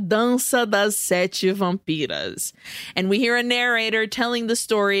 A Dança das Sete Vampiras. And we hear a narrator telling the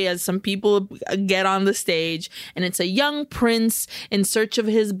story as some people get on the stage, and it's a young prince in search of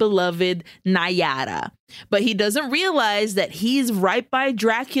his beloved Nayara. But he doesn't realize that he's right by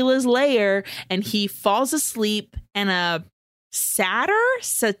Dracula's lair, and he falls asleep, and a satyr?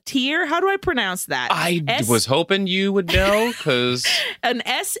 How do I pronounce that? I was hoping you would know, because... An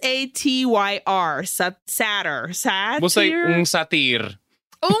S-A-T-Y-R, satyr. We'll say satyr.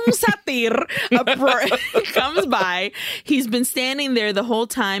 Satyr comes by. He's been standing there the whole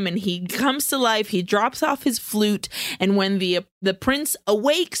time, and he comes to life. He drops off his flute, and when the prince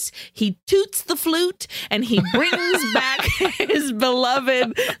awakes, he toots the flute, and he brings back his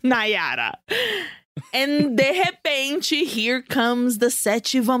beloved Nayara. And de repente, here comes the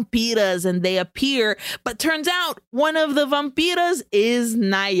Sete Vampiras, and they appear, but turns out one of the Vampiras is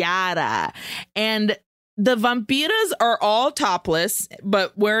Nayara. And the Vampiras are all topless,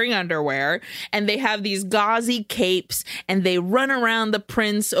 but wearing underwear, and they have these gauzy capes, and they run around the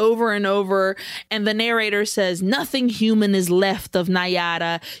prince over and over, and the narrator says, nothing human is left of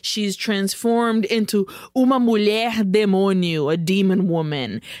Nayara. She's transformed into uma mulher demônio, a demon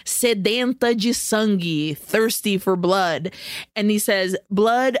woman, sedenta de sangue, thirsty for blood. And he says,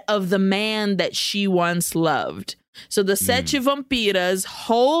 blood of the man that she once loved. So the Sete Vampiras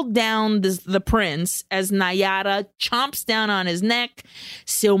hold down the prince as Nayara chomps down on his neck.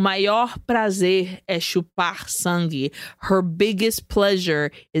 Seu maior prazer é chupar sangue. Her biggest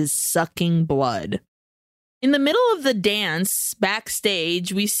pleasure is sucking blood. In the middle of the dance,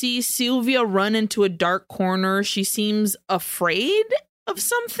 backstage, we see Sylvia run into a dark corner. She seems afraid of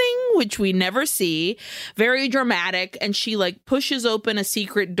something, which we never see. Very dramatic, and she pushes open a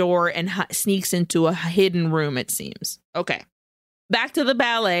secret door and sneaks into a hidden room, it seems. Okay. Back to the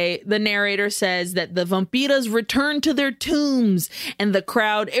ballet, the narrator says that the Vampiras return to their tombs, and the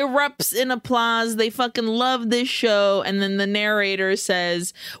crowd erupts in applause. They fucking love this show. And then the narrator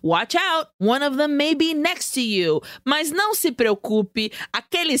says, watch out, one of them may be next to you. Mas não se preocupe,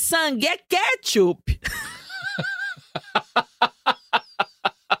 aquele sangue é ketchup.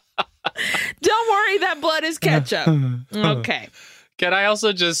 Don't worry, that blood is ketchup. Okay. Can I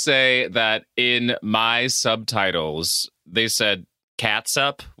also just say that in my subtitles, they said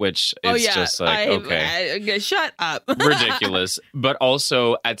catsup, which is just okay. Shut up. Ridiculous. But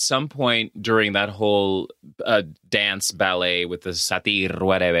also, at some point during that whole dance ballet with the satyr,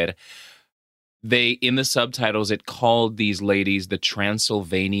 whatever, in the subtitles, it called these ladies the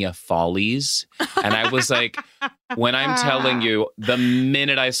Transylvania Follies. And I was like, when I'm telling you, the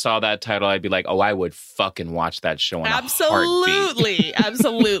minute I saw that title, I'd be like, oh, I would fucking watch that show in a heartbeat.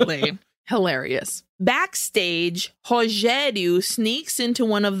 Absolutely. Hilarious. Backstage, Rogério sneaks into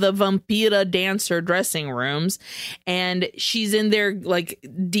one of the Vampira dancer dressing rooms, and she's in there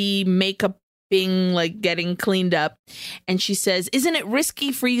de-makeup being getting cleaned up, and she says, isn't it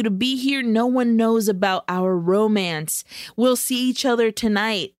risky for you to be here? No one knows about our romance. We'll see each other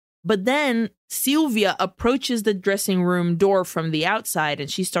tonight. But then Sylvia approaches the dressing room door from the outside,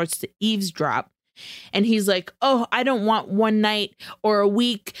 and she starts to eavesdrop. And he's like, oh, I don't want one night or a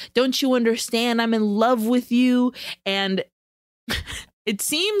week. Don't you understand? I'm in love with you. And it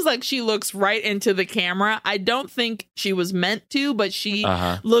seems like she looks right into the camera. I don't think she was meant to, but she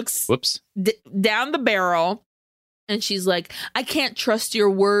looks down the barrel. And she's like, I can't trust your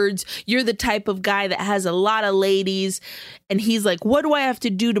words. You're the type of guy that has a lot of ladies. And he's like, what do I have to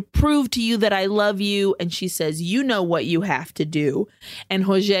do to prove to you that I love you? And she says, you know what you have to do. And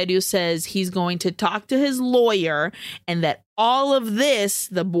Rogério says he's going to talk to his lawyer, and that all of this,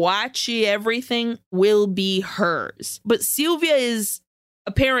 the boachi, everything, will be hers. But Sylvia is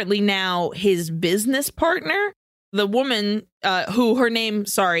apparently now his business partner. The woman who her name,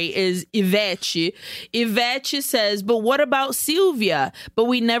 is Ivete. Ivete says, but what about Sylvia? But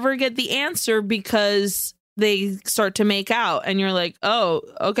we never get the answer because they start to make out. And you're like, oh,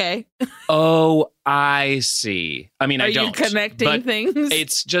 okay. Oh, I see. I mean, I don't. Are you connecting things?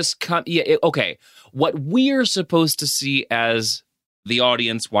 It's just, okay. What we're supposed to see as the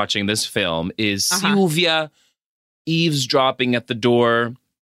audience watching this film is Sylvia eavesdropping at the door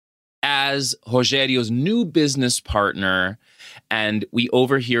as Rogério's new business partner, and we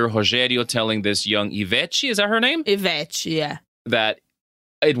overhear Rogério telling this young Ivete, is that her name? Ivete, yeah. That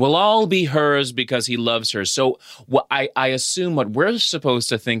it will all be hers because he loves her. So what I assume what we're supposed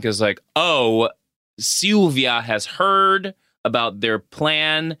to think is like, oh, Sylvia has heard about their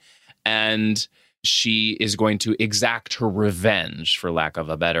plan, and she is going to exact her revenge, for lack of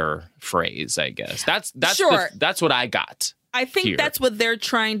a better phrase, I guess. That's sure. That's what I got. I think that's what they're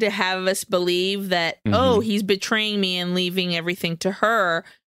trying to have us believe, that, he's betraying me and leaving everything to her.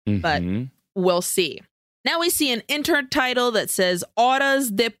 But we'll see. Now we see an intertitle that says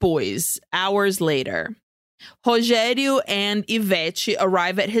Horas depois, hours later. Rogério and Ivete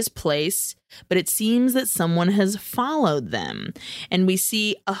arrive at his place, but it seems that someone has followed them. And we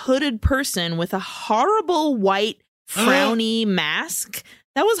see a hooded person with a horrible white frowny mask.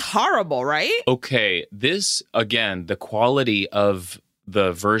 That was horrible, right? Okay, this, again, the quality of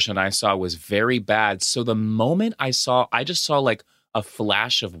the version I saw was very bad. So the moment I just saw like a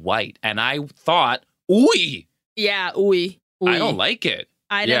flash of white, and I thought, ooey. Yeah, ooey. I don't like it.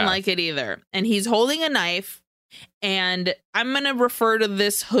 I didn't like it either. And he's holding a knife, and I'm going to refer to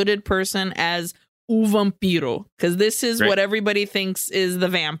this hooded person as o vampiro, because this is what everybody thinks is the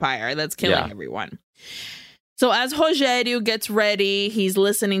vampire that's killing everyone. So as Rogério gets ready, he's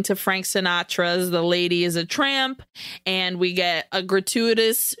listening to Frank Sinatra's The Lady is a Tramp, and we get a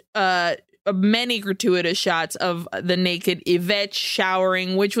gratuitous, many gratuitous shots of the naked Ivete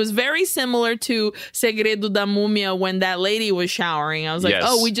showering, which was very similar to Segredo da Múmia when that lady was showering. I was like,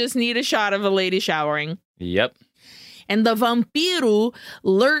 we just need a shot of a lady showering. Yep. And the vampiro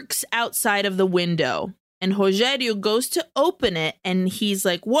lurks outside of the window. And Rogério goes to open it, and he's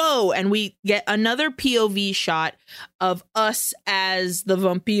like, whoa. And we get another POV shot of us as the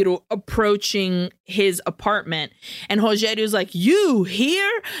vampiro approaching his apartment. And Rogério's like, you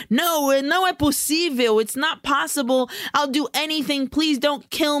here? No é possível. It's not possible. I'll do anything. Please don't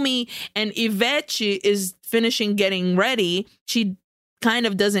kill me. And Ivete is finishing getting ready. She kind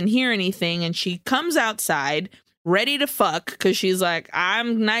of doesn't hear anything, and she comes outside ready to fuck, because she's like,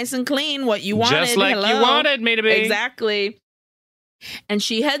 I'm nice and clean, what you wanted. Just like you wanted me to be. Exactly. And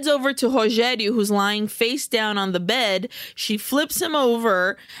she heads over to Rogério, who's lying face down on the bed. She flips him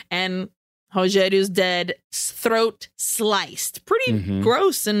over, and Rogério's dead, throat sliced. Pretty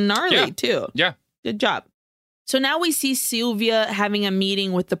gross and gnarly, too. Yeah. Good job. So now we see Sylvia having a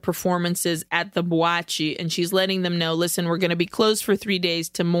meeting with the performances at the boate, and she's letting them know, listen, we're going to be closed for 3 days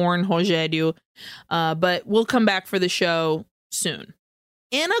to mourn Rogério, but we'll come back for the show soon.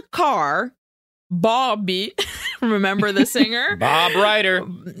 In a car, Bobby, remember the singer? Bob Ryder.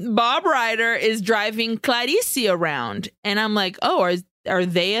 Bob Ryder is driving Clarice around, and I'm like, oh, are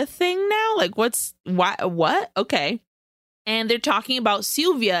they a thing now? Like, what? Okay. And they're talking about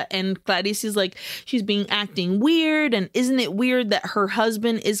Sylvia, and Clarice is like, she's acting weird, and isn't it weird that her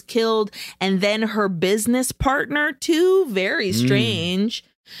husband is killed and then her business partner too? Very strange.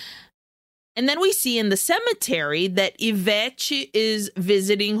 And then we see in the cemetery that Ivete is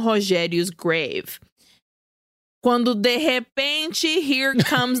visiting Rogério's grave. Quando de repente, here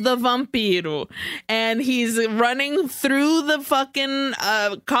comes the vampiro. And he's running through the fucking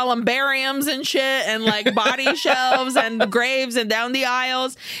columbariums and shit, and like body shelves and graves and down the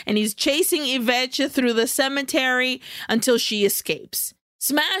aisles. And he's chasing Ivete through the cemetery until she escapes.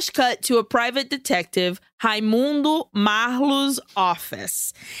 Smash cut to a private detective, Raimundo Marlo's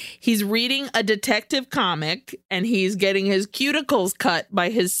office. He's reading a detective comic, and he's getting his cuticles cut by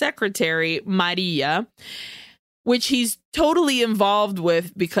his secretary, Maria, which he's totally involved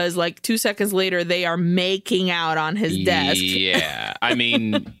with, because like 2 seconds later, they are making out on his desk. Yeah. I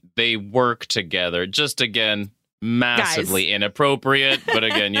mean, they work together. Just again, massively inappropriate. But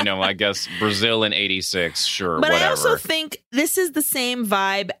again, I guess Brazil in 86, sure, but whatever. I also think this is the same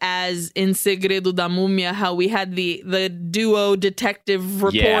vibe as in Segredo da Múmia, how we had the duo detective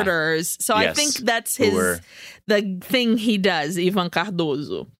reporters. So I think that's the thing he does, Ivan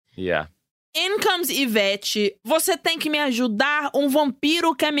Cardoso. Yeah. In comes Ivete. Você tem que me ajudar.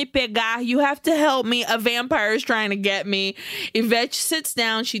 Vampiro quer me pegar. You have to help me. A vampire is trying to get me. Ivete sits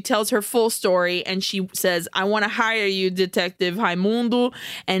down. She tells her full story, and she says, I want to hire you, Detective Raimundo.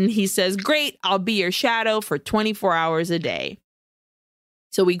 And he says, great, I'll be your shadow for 24 hours a day.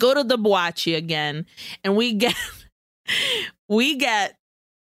 So we go to the boate again, and we get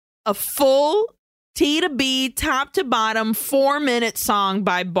a full T to B, top to bottom, 4-minute song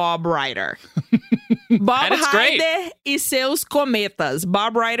by Bob Ryder. Bob Ryder e seus cometas.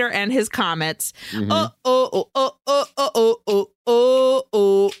 Bob Ryder and his comets. Oh, oh, oh, oh, oh, oh, oh, oh,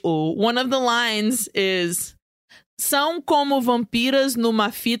 oh, oh. One of the lines is, são como vampiras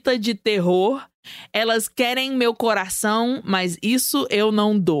numa fita de terror. Elas querem meu coração, mas isso eu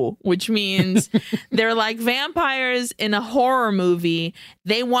não dou. Which means they're like vampires in a horror movie.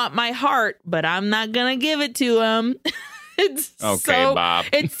 They want my heart, but I'm not gonna give it to them. Bob.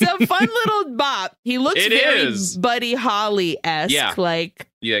 It's a fun little bop. He looks very Buddy Holly-esque. Yeah. Like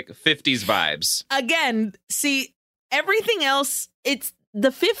 50s vibes. Again, see, everything else, it's the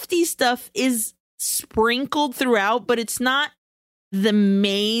 50s stuff is sprinkled throughout, but it's not the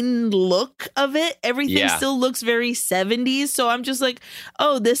main look of it. Everything still looks very 70s. So I'm just like,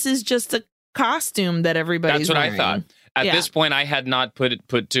 oh, this is just a costume that everybody's wearing. I thought. At this point, I had not put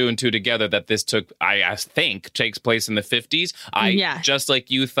two and two together that this I think, takes place in the 50s. Just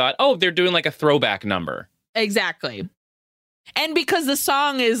like you thought, oh, they're doing like a throwback number. Exactly. And because the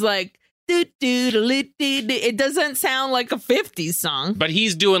song is like, it doesn't sound like a 50s song. But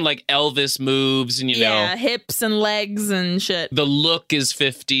he's doing like Elvis moves and, you know. Hips and legs and shit. The look is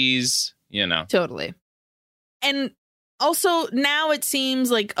 50s, you know. Totally. And also, now it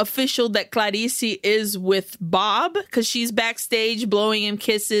seems like official that Clarice is with Bob because she's backstage blowing him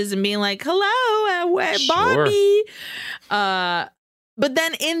kisses and being like, hello, Bobby. But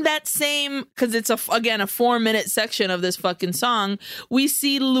then in that same, because it's, again, a 4-minute section of this fucking song, we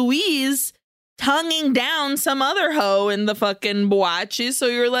see Louise tonguing down some other hoe in the fucking boachi. So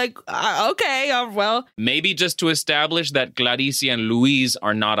you're like, okay, well. Maybe just to establish that Clarice and Louise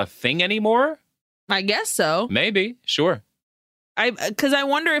are not a thing anymore? I guess so. Maybe, sure. Because I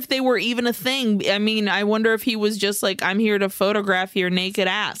wonder if they were even a thing. I mean, I wonder if he was just like, I'm here to photograph your naked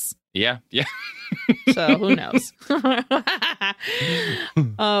ass. Yeah. So who knows?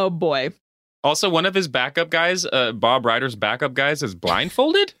 Oh, boy. Also, one of his backup guys, Bob Ryder's backup guys, is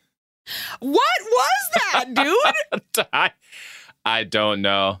blindfolded? What was that, dude? I don't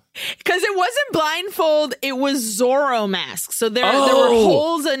know. Because it wasn't blindfold, it was Zorro mask. So there were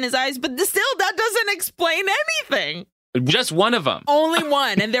holes in his eyes, but still, that doesn't explain anything. Just one of them. Only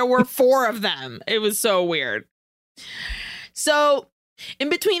one, and there were 4 of them. It was so weird. So, in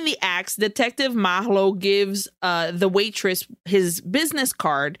between the acts, Detective Mahlo gives the waitress his business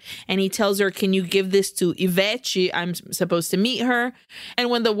card, and he tells her, can you give this to Yvette? I'm supposed to meet her.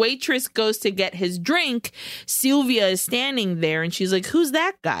 And when the waitress goes to get his drink, Sylvia is standing there, and she's like, who's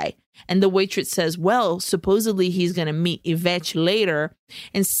that guy? And the waitress says, well, supposedly he's going to meet Yvette later.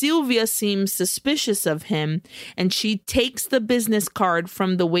 And Sylvia seems suspicious of him, and she takes the business card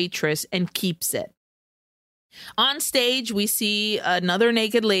from the waitress and keeps it. On stage, we see another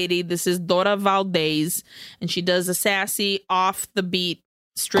naked lady. This is Dora Valdez, and she does a sassy, off-the-beat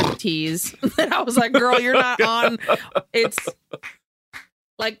striptease. And I was like, girl, you're not on. It's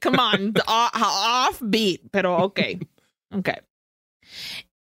like, come on, off-beat. Pero okay.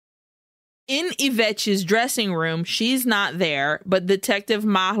 In Yvette's dressing room, she's not there, but Detective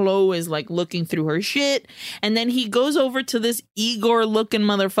Mahlo is like looking through her shit. And then he goes over to this Igor looking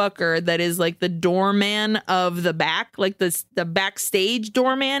motherfucker that is like the doorman of the back, like the backstage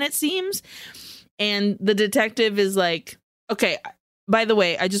doorman, it seems. And the detective is like, okay, by the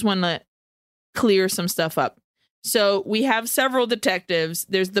way, I just want to clear some stuff up. So we have several detectives.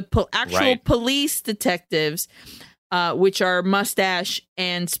 There's the actual police detectives, which are Mustache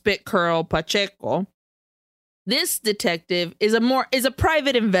and Spit Curl Pacheco. This detective is a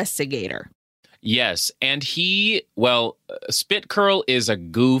private investigator. Yes, and Spit Curl is a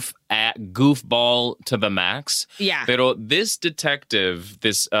goofball to the max. Yeah. Pero this detective,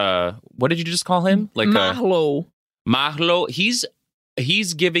 what did you just call him? Like Mahlo. Mahlo.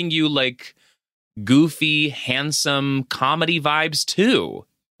 He's giving you like goofy, handsome comedy vibes too,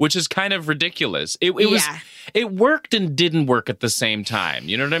 which is kind of ridiculous. It worked and didn't work at the same time.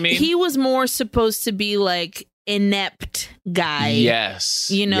 You know what I mean? He was more supposed to be like inept guy. Yes.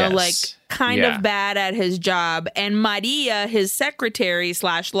 Like kind of bad at his job. And Maria, his secretary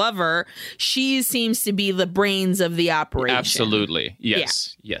 / lover, she seems to be the brains of the operation. Absolutely.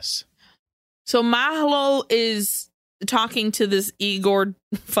 Yes. Yeah. Yes. So Mahlo is talking to this Igor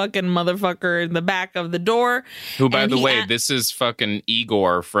fucking motherfucker in the back of the door. Who, by the way, this is fucking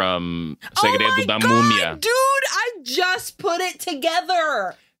Igor from Segredo da Múmia. Dude, I just put it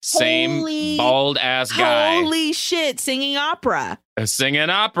together. Same bald-ass guy. Holy shit, singing opera.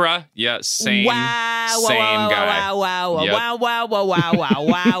 Singing opera. Yeah, same guy. Wow.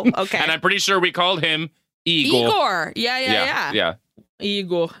 Okay. And I'm pretty sure we called him Igor. Yeah.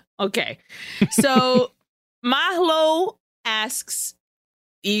 Igor. Okay. So Mahlo asks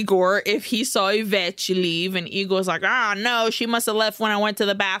Igor if he saw Yvette leave, and Igor's like, no, she must have left when I went to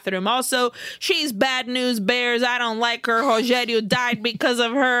the bathroom. Also, she's bad news bears. I don't like her. Rogerio died because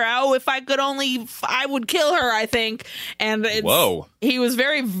of her. Oh, if I could only, I would kill her, I think. And he was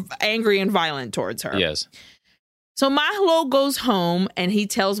very angry and violent towards her. Yes. So Mahlo goes home and he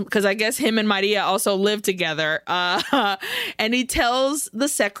tells, because I guess him and Maria also live together, and he tells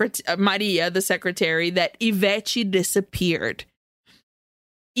Maria, the secretary, that Yvette disappeared.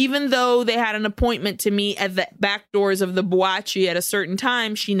 Even though they had an appointment to meet at the back doors of the boachi at a certain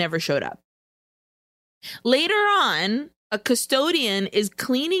time, she never showed up. Later on, a custodian is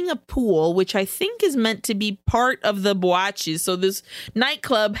cleaning a pool, which I think is meant to be part of the boachi. So this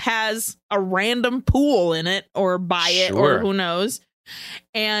nightclub has a random pool in it or by it or who knows.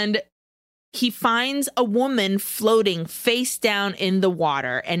 And he finds a woman floating face down in the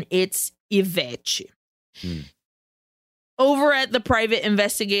water, and it's Yvette. Over at the private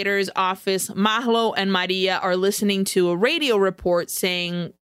investigator's office, Mahlo and Maria are listening to a radio report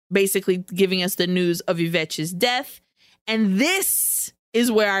saying, basically giving us the news of Yvette's death. And this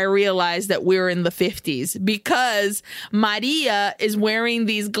is where I realized that we're in the 50s, because Maria is wearing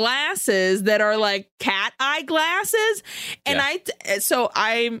these glasses that are like cat eye glasses. And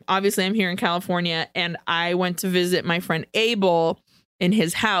I'm here in California, and I went to visit my friend Abel in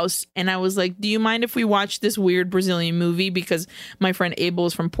his house, and I was like, do you mind if we watch this weird Brazilian movie? Because my friend Abel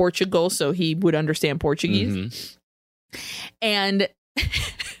is from Portugal, so he would understand Portuguese. And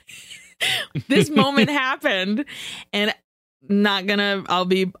this moment happened, and I'll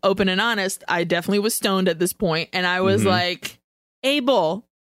be open and honest, I definitely was stoned at this point, and I was like, Abel,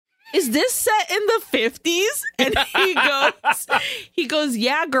 is this set in the 50s? And he goes,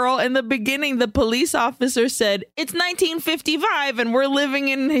 yeah, girl. In the beginning, the police officer said, it's 1955 and we're living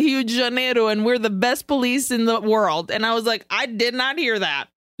in Rio de Janeiro and we're the best police in the world. And I was like, I did not hear that.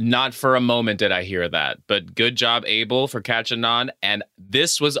 Not for a moment did I hear that. But good job, Abel, for catching on. And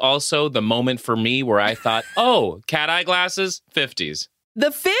this was also the moment for me where I thought, oh, cat eye glasses, 50s. The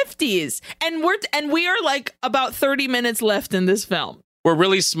 50s. And we are like about 30 minutes left in this film. We're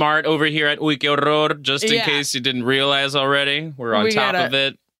really smart over here at Uy Que Horror, just in case you didn't realize already. We're on top of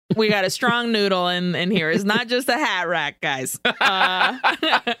it. We got a strong noodle in here. It's not just a hat rack, guys.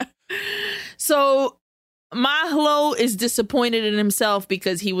 So Mahlo is disappointed in himself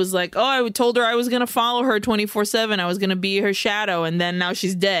because he was like, oh, I told her I was going to follow her 24/7. I was going to be her shadow. And then now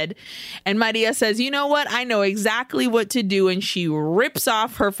she's dead. And Maria says, you know what? I know exactly what to do. And she rips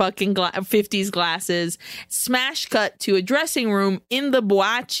off her fucking 50s glasses, smash cut to a dressing room in the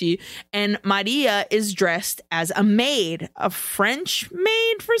boachi. And Maria is dressed as a maid, a French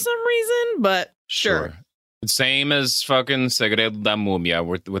maid for some reason, but sure. Same as fucking Segredo da Mumia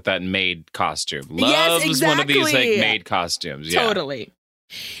with that maid costume. Loves one of these like maid costumes. Yeah. Totally.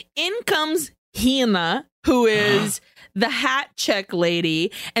 In comes Hina, who is the hat check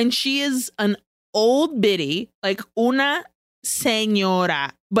lady, and she is an old biddy, like una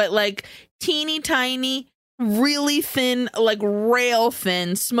señora, but like teeny tiny, really thin, like rail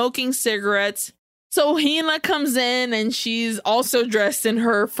thin, smoking cigarettes. So Hina comes in and she's also dressed in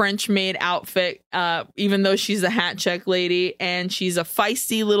her French maid outfit, even though she's a hat check lady, and she's a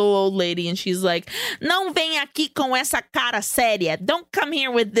feisty little old lady. And she's like, "No ven aquí con esa cara seria. Don't come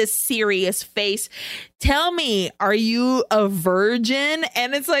here with this serious face. Tell me, are you a virgin?"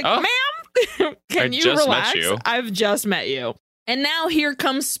 And it's like, ma'am, can you relax? I've just met you. And now here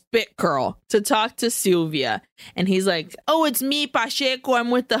comes Spit Curl to talk to Sylvia. And he's like, oh, it's me, Pacheco.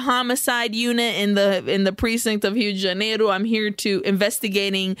 I'm with the homicide unit in the precinct of Rio de Janeiro. I'm here to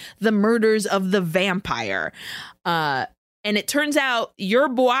investigating the murders of the vampire. And it turns out your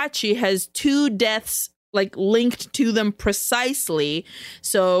boachi has 2 deaths like linked to them precisely.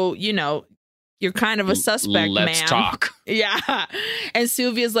 So, you know, you're kind of a suspect, Let's talk. Yeah. And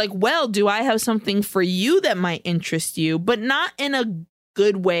Sylvia's like, well, do I have something for you that might interest you? But not in a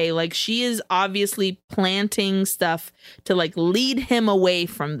good way. Like, she is obviously planting stuff to like lead him away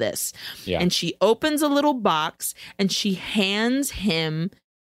from this. Yeah. And she opens a little box and she hands him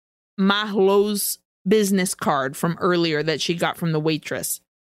Mahlo's business card from earlier that she got from the waitress.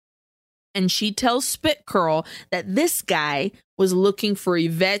 And she tells Spit Curl that this guy was looking for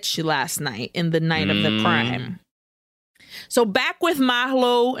Yvette last night in the night of the crime. So back with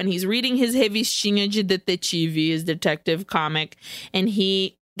Mahlo, and he's reading his Revistinha de Detetive, his detective comic, and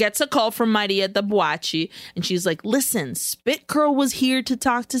he gets a call from Maria at the boachi, and she's like, listen, Spit Curl was here to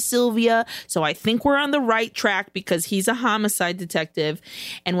talk to Sylvia, so I think we're on the right track because he's a homicide detective.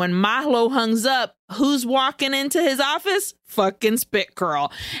 And when Mahlo hangs up, who's walking into his office? Fucking Spit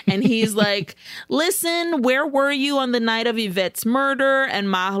Curl. And he's like, listen, where were you on the night of Yvette's murder? And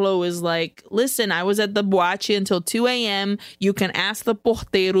Mahlo is like, listen, I was at the boachi until 2 a.m. You can ask the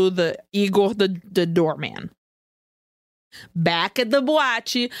portero, the Igor, the doorman. Back at the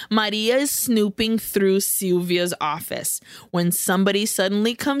boachi, Maria is snooping through Sylvia's office when somebody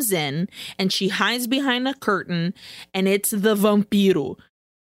suddenly comes in and she hides behind a curtain, and it's the Vampiro.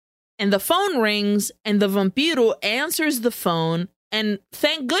 And the phone rings and the Vampiro answers the phone, and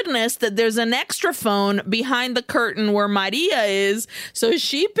thank goodness that there's an extra phone behind the curtain where Maria is, so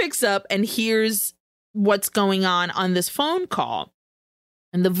she picks up and hears what's going on this phone call.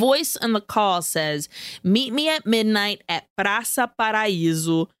 And the voice on the call says, meet me at midnight at Praça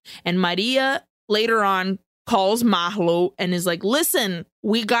Paraíso. And Maria later on calls Mahlo and is like, listen,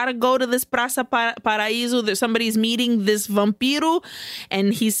 we got to go to this Praça Paraíso. There's somebody's meeting this vampiro.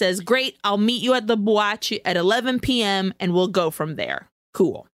 And he says, great, I'll meet you at the boate at 11 p.m. and we'll go from there.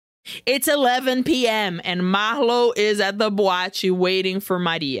 Cool. It's 11 p.m. and Mahlo is at the boate waiting for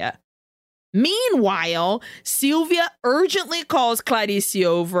Maria. Meanwhile, Sylvia urgently calls Clarice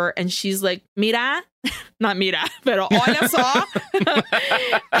over and she's like, mira, not mira, pero olha só.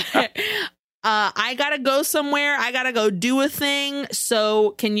 I gotta go somewhere. I gotta go do a thing.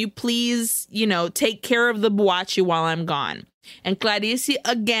 So can you please, take care of the boate while I'm gone? And Clarice,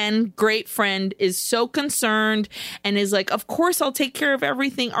 again, great friend, is so concerned and is like, of course, I'll take care of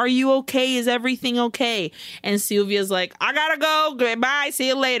everything. Are you okay? Is everything okay? And Sylvia's like, I gotta go. Goodbye. See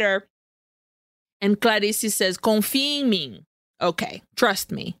you later. And Clarice says, confia em mim. Okay,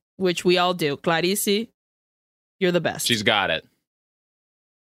 trust me, which we all do. Clarice, you're the best. She's got it.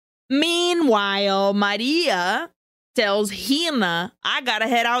 Meanwhile, Maria tells Hina, I gotta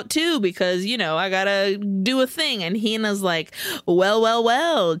head out too because, I gotta do a thing. And Hina's like,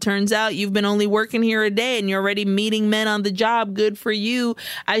 well, turns out you've been only working here a day and you're already meeting men on the job. Good for you.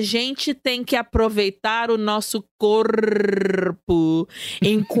 A gente tem que aproveitar o nosso corpo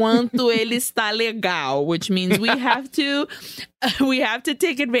enquanto ele está legal, which means we have to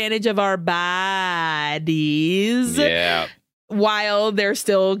take advantage of our bodies while they're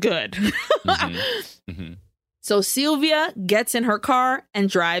still good. So Sylvia gets in her car and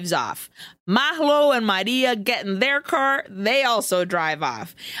drives off. Mahlo and Maria get in their car. They also drive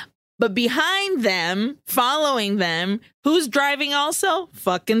off. But behind them, following them, who's driving also?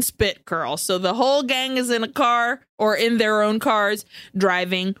 Fucking Spit Curl. So the whole gang is in a car or in their own cars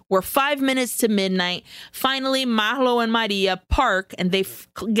driving. We're 5 minutes to midnight. Finally, Mahlo and Maria park and they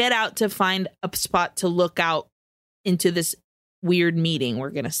get out to find a spot to look out into this weird meeting we're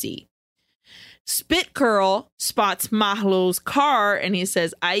going to see. Spit Curl spots Mahlo's car and he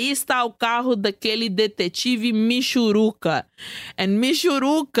says, aí está o carro daquele detetive Michuruca. And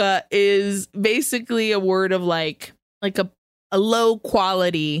Michuruca is basically a word of like a low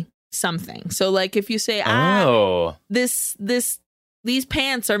quality something. So like if you say, these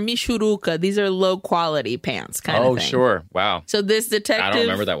pants are Michuruca, these are low quality pants kind of thing. Oh, sure. Wow. So this detective. I don't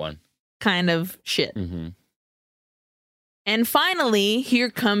remember that one. Kind of shit. Mm-hmm. And finally, here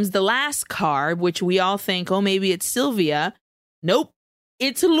comes the last car, which we all think, oh, maybe it's Sylvia. Nope.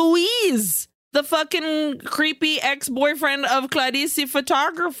 It's Luis, the fucking creepy ex-boyfriend of Clarice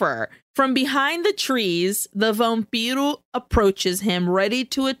photographer. From behind the trees, the vampiro approaches him, ready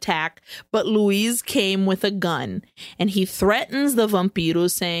to attack, but Luis came with a gun. And he threatens the vampiro,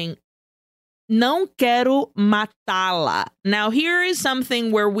 saying, não quero matá-la. Now, here is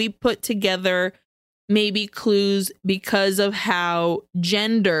something where we put together maybe clues because of how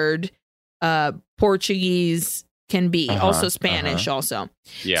gendered Portuguese can be. Also Spanish also.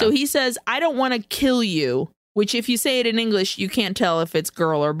 Yeah. So he says, I don't want to kill you, which if you say it in English, you can't tell if it's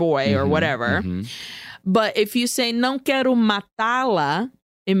girl or boy or whatever. But if you say não quero matá-la,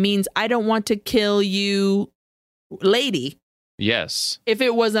 it means I don't want to kill you, lady. Yes. If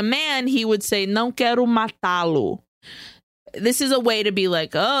it was a man, he would say não quero matá-lo. This is a way to be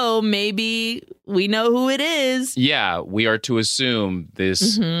like, oh, maybe we know who it is. Yeah, we are to assume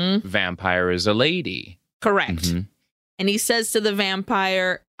this vampire is a lady. Correct. And he says to the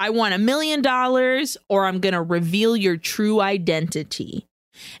vampire, I want $1 million or I'm going to reveal your true identity.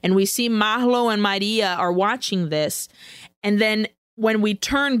 And we see Mahlo and Maria are watching this. And then when we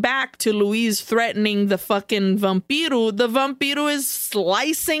turn back to Luis threatening the fucking vampiro, the vampiro is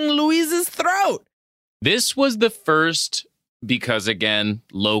slicing Luis's throat. This was the first... Because, again,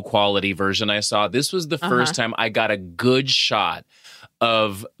 low-quality version I saw. This was the first time I got a good shot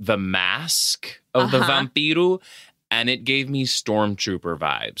of the mask of the vampiro, and it gave me Stormtrooper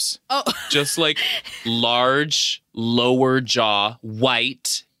vibes. Oh. Just like large, lower jaw,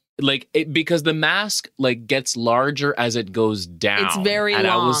 white. Like because the mask gets larger as it goes down. It's very long.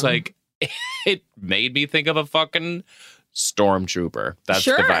 And I was like, it made me think of a fucking Stormtrooper. That's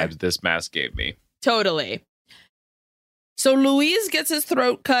the vibes this mask gave me. Totally. So Luis gets his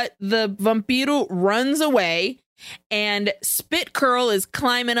throat cut, the vampiro runs away, and Spit Curl is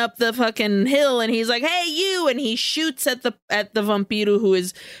climbing up the fucking hill, and he's like, hey, you! And he shoots at the vampiro who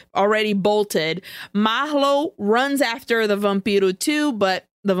is already bolted. Mahlo runs after the vampiro too, but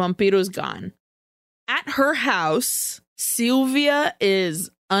the vampiro's gone. At her house, Sylvia is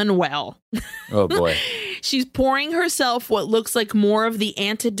unwell. Oh, boy. She's pouring herself what looks like more of the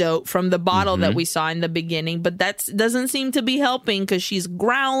antidote from the bottle that we saw in the beginning, but that doesn't seem to be helping because she's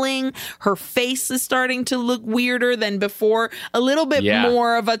growling. Her face is starting to look weirder than before. A little bit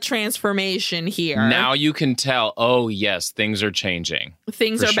more of a transformation here. Now you can tell, oh, yes, things are changing.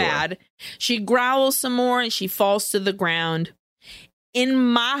 Things are bad. She growls some more and she falls to the ground. In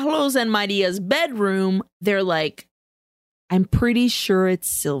Mahlo's and Maria's bedroom, they're like, I'm pretty sure it's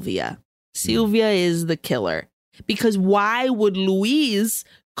Sylvia. Sylvia is the killer. Because why would Luis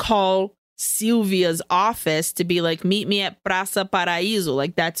call Sylvia's office to be like, meet me at Praça Paraíso?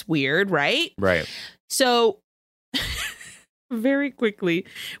 Like, that's weird, right? Right. So, very quickly,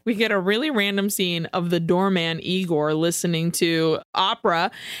 we get a really random scene of the doorman, Igor, listening to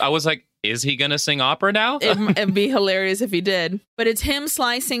opera. I was like, is he going to sing opera now? It'd be hilarious if he did. But it's him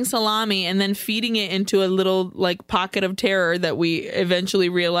slicing salami and then feeding it into a little like pocket of terror that we eventually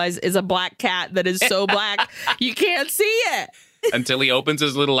realize is a black cat that is so black you can't see it. Until he opens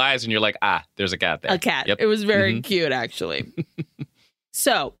his little eyes and you're like, there's a cat there. A cat. Yep. It was very cute, actually.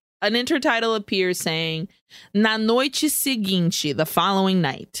 So an intertitle appears saying, Na noite seguinte, the following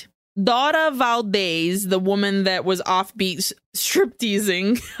night. Dora Valdez, the woman that was offbeat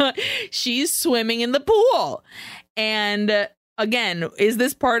stripteasing, she's swimming in the pool. And again, is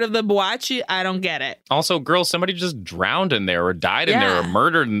this part of the boachi? I don't get it. Also, girl, somebody just drowned in there or died in there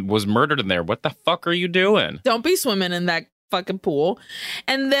or was murdered in there. What the fuck are you doing? Don't be swimming in that fucking pool.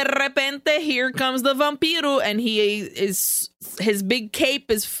 And de repente, here comes the vampiro, and his big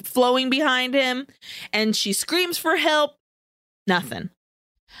cape is flowing behind him, and she screams for help. Nothing.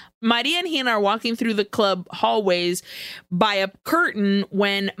 Maria and Hina are walking through the club hallways by a curtain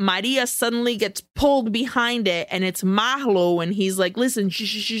when Maria suddenly gets pulled behind it, and it's Mahlo, and he's like, listen,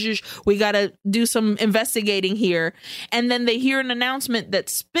 shh, we gotta do some investigating here. And then they hear an announcement that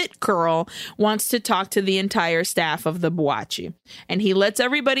Spit Curl wants to talk to the entire staff of the boachi. And he lets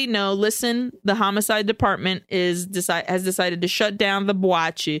everybody know, listen, the homicide department has decided to shut down the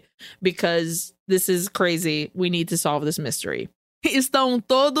boachi because this is crazy. We need to solve this mystery. Estão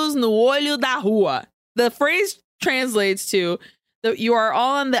todos no olho da rua. The phrase translates to that you are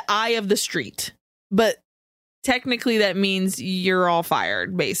all on the eye of the street, but technically that means you're all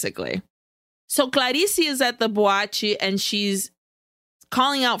fired, basically. So Clarice is at the boachi and she's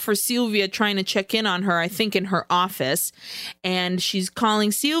calling out for Sylvia, trying to check in on her, I think in her office. And she's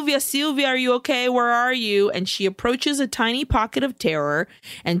calling, Sylvia, are you okay? Where are you? And she approaches a tiny pocket of terror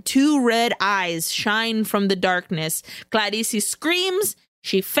and two red eyes shine from the darkness. Clarice screams,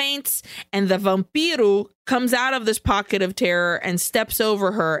 she faints, and the vampiro comes out of this pocket of terror and steps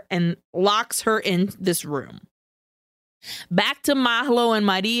over her and locks her in this room. Back to Mahlo and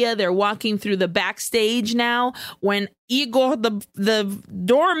Maria. They're walking through the backstage now when Igor, the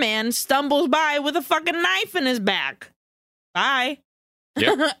doorman, stumbles by with a fucking knife in his back. Bye.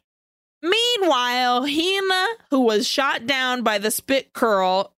 Yep. Meanwhile, Hina, who was shot down by the Spit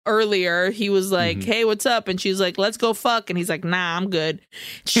Curl earlier, he was like, hey, what's up? And she's like, let's go fuck. And he's like, nah, I'm good.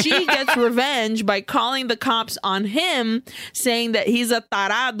 She gets revenge by calling the cops on him, saying that he's a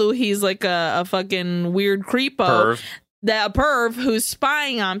tarado. He's like a fucking weird creepo. A perv who's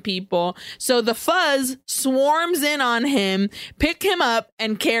spying on people. So the fuzz swarms in on him, pick him up,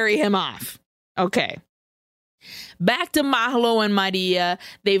 and carry him off. Okay. Back to Mahlo and Maria.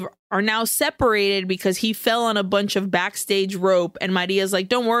 They are now separated because he fell on a bunch of backstage rope, and Maria's like,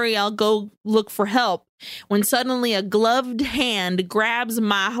 don't worry, I'll go look for help. When suddenly a gloved hand grabs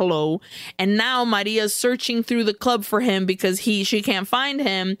Mahlo, and now Maria's searching through the club for him because she can't find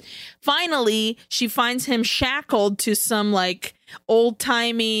him. Finally, she finds him shackled to some like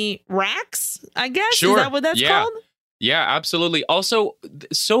old-timey racks, I guess. Sure. Is that what that's called? Yeah, absolutely. Also,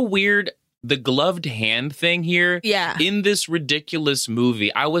 so weird. The gloved hand thing here in this ridiculous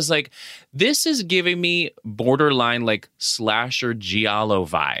movie, I was like, this is giving me borderline like slasher giallo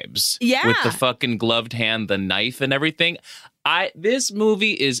vibes. Yeah. With the fucking gloved hand, the knife and everything. This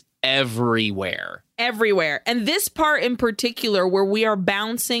movie is everywhere. And this part in particular where we are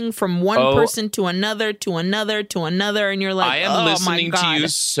bouncing from one person to another, to another, to another. And you're like, I am listening to you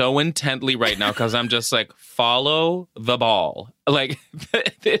so intently right now because I'm just like, follow the ball. Like,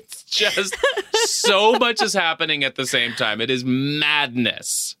 it's just so much is happening at the same time. It is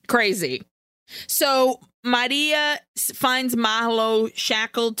madness. Crazy. So Maria finds Mahlo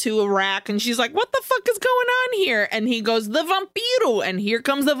shackled to a rack, and she's like, what the fuck is going on here? And he goes, the vampiro. And here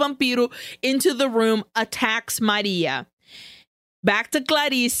comes the vampiro into the room, attacks Maria. Back to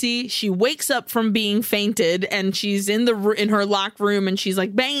Clarice. She wakes up from being fainted and she's in her locked room and she's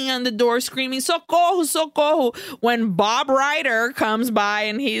like banging on the door screaming, "Socorro, socorro," when Bob Ryder comes by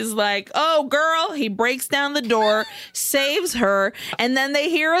and he's like, "Oh, girl." He breaks down the door, saves her, and then they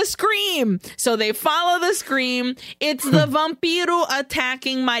hear a scream. So they follow the scream. It's the Vampiro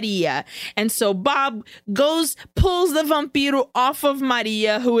attacking Maria. And so Bob pulls the Vampiro off of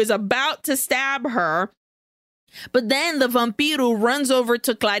Maria, who is about to stab her. But then the Vampiro runs over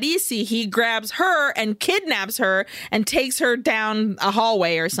to Clarice. He grabs her and kidnaps her and takes her down a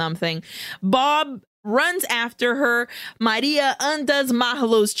hallway or something. Bob runs after her. Maria undoes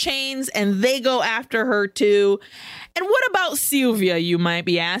Mahlo's chains and they go after her too. And what about Sylvia, you might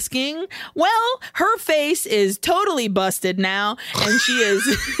be asking? Well, her face is totally busted now and she is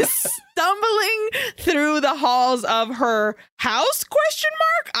stumbling through the halls of her house, ?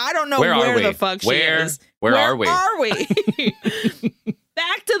 I don't know where the fuck she is. Where are we? Back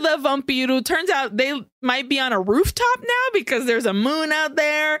to the Vampiro. Turns out they might be on a rooftop now because there's a moon out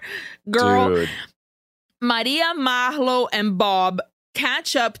there. Girl. Dude. Maria, Mahlo, and Bob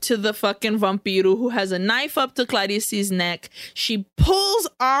catch up to the fucking Vampiro, who has a knife up to Clarice's neck. She pulls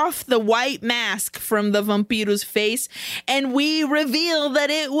off the white mask from the Vampiro's face, and we reveal that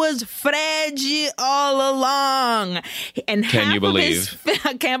it was Fregi all along. And can you believe?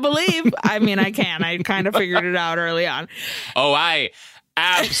 I can't believe. I mean, I can. I kind of figured it out early on. Oh, I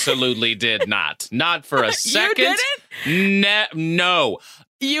absolutely did not. Not for a second. You didn't? No.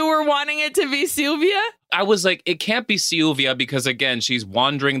 You were wanting it to be Sylvia? I was like, it can't be Sylvia because, again, she's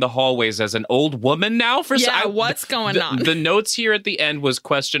wandering the hallways as an old woman now. What's going on? The notes here at the end was ?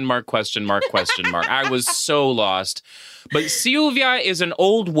 I was so lost. But Sylvia is an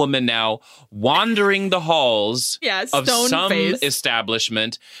old woman now wandering the halls of some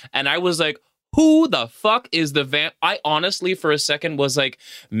establishment. And I was like, who the fuck is the I honestly, for a second, was like,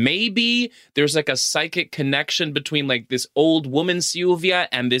 maybe there's like a psychic connection between like this old woman Sylvia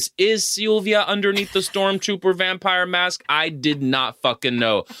and this is Sylvia underneath the stormtrooper vampire mask. I did not fucking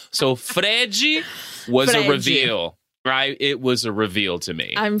know. So Fregi was a reveal. Right? It was a reveal to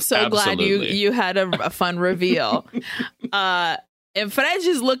me. I'm so glad you had a fun reveal. And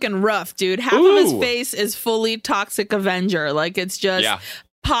Fregi's looking rough, dude. Half of his face is fully Toxic Avenger. Like, it's just... Yeah.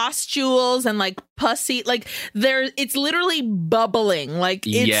 Pustules and like pussy, like it's literally bubbling, like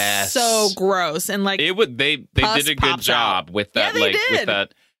it's so gross. And like they did a good job with that, with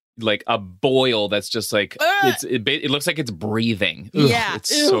that like a boil that's just like it looks like it's breathing. Yeah, it's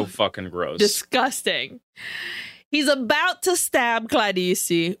so fucking gross, disgusting. He's about to stab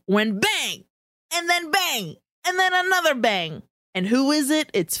Clarice when bang, and then bang, and then another bang. And who is it?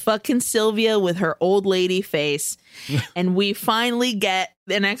 It's fucking Sylvia with her old lady face. And we finally get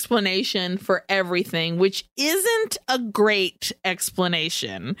an explanation for everything, which isn't a great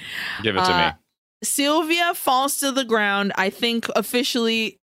explanation. Give it to me. Sylvia falls to the ground, I think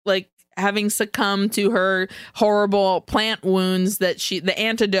officially, like, having succumbed to her horrible plant wounds the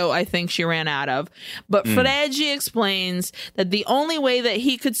antidote I think she ran out of. But Fregi explains that the only way that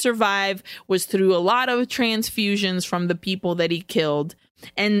he could survive was through a lot of transfusions from the people that he killed.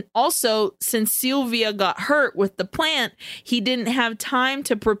 And also, since Sylvia got hurt with the plant, he didn't have time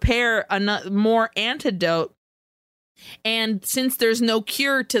to prepare more antidote. And since there's no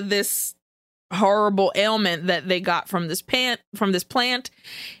cure to this horrible ailment that they got from this plant,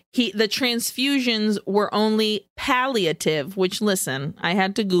 the transfusions were only palliative, which, listen, I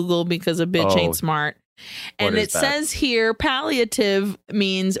had to Google because a bitch ain't smart. And it says here, palliative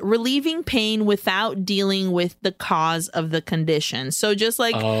means relieving pain without dealing with the cause of the condition. So just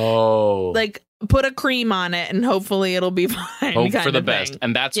like put a cream on it and hopefully it'll be fine. Hope for the best.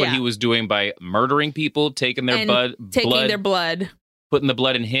 And that's what he was doing by murdering people, taking their blood, putting the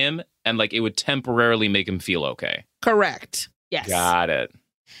blood in him, and like it would temporarily make him feel okay. Correct. Yes. Got it.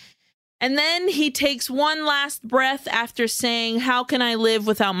 And then he takes one last breath after saying, "How can I live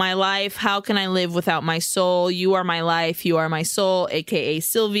without my life? How can I live without my soul? You are my life. You are my soul," aka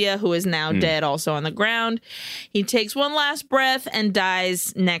Sylvia, who is now dead, also on the ground. He takes one last breath and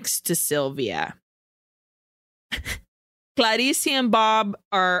dies next to Sylvia. Clarice and Bob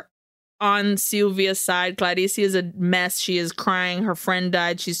are on Sylvia's side. Clarice is a mess. She is crying. Her friend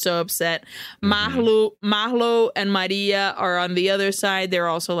died. She's so upset. Mahlo and Maria are on the other side. They're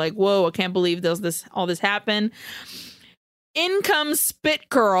also like, whoa, I can't believe all this happened. In comes Spit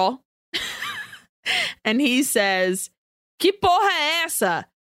Curl. And he says, "Que porra é essa?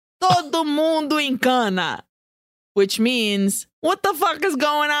 Todo mundo encana." Which means, what the fuck is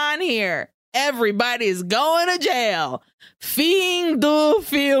going on here? Everybody's going to jail. Fim do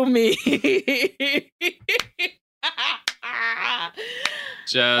filme.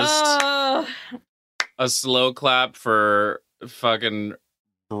 Just a slow clap for fucking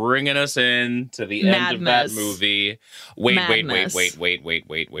bringing us in to the end of that movie. Wait.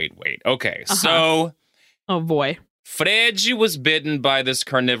 Okay, so... Oh, boy. Fregi was bitten by this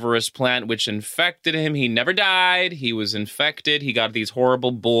carnivorous plant, which infected him. He never died. He was infected. He got these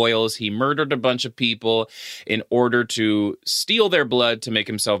horrible boils. He murdered a bunch of people in order to steal their blood to make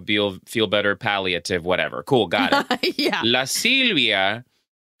himself feel better, palliative, whatever. Cool, got it. Yeah. La Silvia,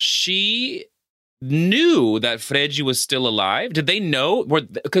 she knew that Fregi was still alive. Did they know?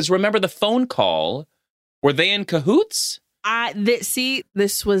 Because remember the phone call? Were they in cahoots?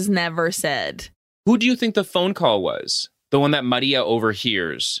 This was never said. Who do you think the phone call was? The one that Maria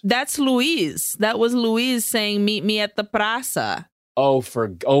overhears? That's Luis. That was Luis saying, meet me at the praça.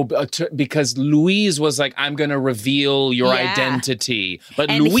 Because Luis was like, I'm going to reveal your identity. But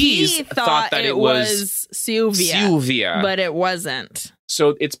and Luis thought that it was Silvia. But it wasn't.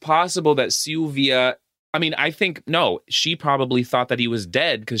 So it's possible that Silvia... I mean, I think, no, she probably thought that he was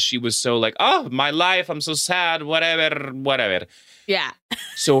dead because she was so like, oh, my life, I'm so sad, whatever. Yeah.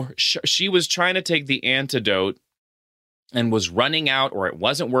 So she was trying to take the antidote and was running out, or it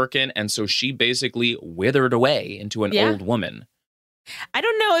wasn't working. And so she basically withered away into an old woman. I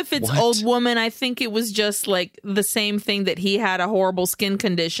don't know if it's old woman. I think it was just like the same thing that he had a horrible skin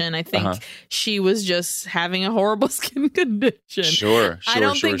condition. I think she was just having a horrible skin condition. Sure. I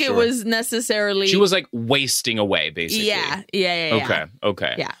don't think it was necessarily. She was like wasting away, basically. Yeah.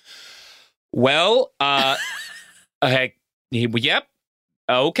 Okay. Yeah. Well, yep.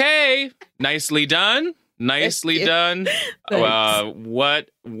 Okay. Nicely done. Nicely done.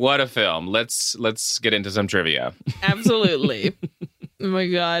 What a film. Let's get into some trivia. Absolutely. Oh my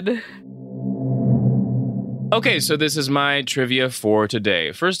God. Okay, so this is my trivia for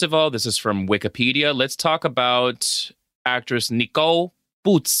today. First of all, this is from Wikipedia. Let's talk about actress Nicole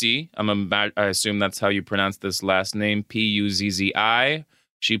Puzzi. I assume that's how you pronounce this last name, Puzzi.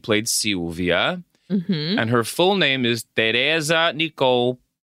 She played Silvia. Mm-hmm. And her full name is Teresa Nicole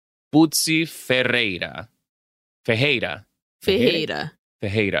Puzzi Ferreira.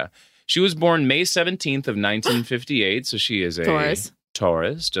 She was born May 17th of 1958, so she is a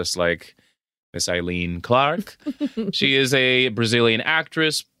Taurus, just like Miss Eileen Clark. She is a Brazilian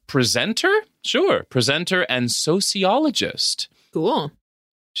actress, presenter, and sociologist. Cool.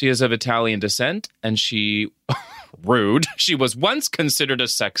 She is of Italian descent, and she... Rude. She was once considered a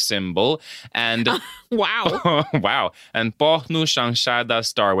sex symbol and... wow. Wow. And porno chanchada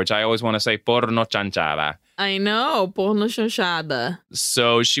star, which I always want to say porno chanchada. I know, porno chanchada.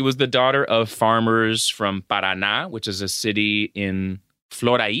 So she was the daughter of farmers from Paraná, which is a city in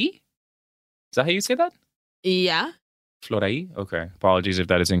Floraí. Is that how you say that? Yeah. Floraí? Okay. Apologies if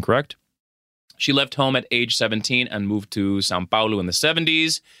that is incorrect. She left home at age 17 and moved to São Paulo in the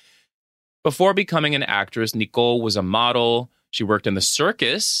 70s. Before becoming an actress, Nicole was a model. She worked in the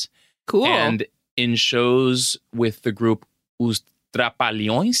circus. Cool. And in shows with the group Os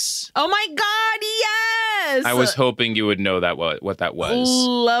Trapalhões. Oh my God, yes! I was hoping you would know what that was.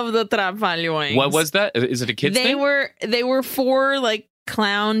 Love the Trapalhões. What was that? Is it a kid's thing? They were four like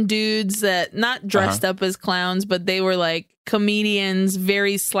clown dudes that not dressed up as clowns, but they were like comedians,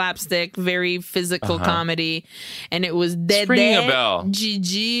 very slapstick, very physical comedy. And it was Dede,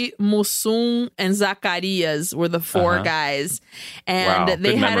 Gigi, Mussum, and Zacarias were the four guys. And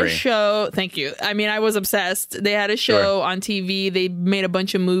they had a show. Thank you. I mean, I was obsessed. They had a show on TV. They made a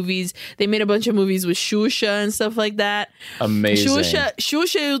bunch of movies. They made a bunch of movies with Xuxa and stuff like that. Amazing.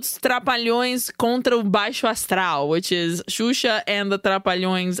 Xuxa e os Trapalhões contra o Baixo Astral, which is Xuxa and the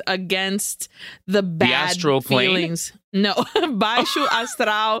Trapalhões against the bad astral feelings. Plane? No, Baixo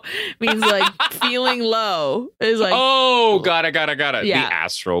Astral means like feeling low. It's like got it. Yeah. The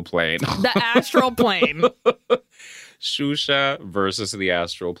astral plane. The astral plane. Xuxa versus the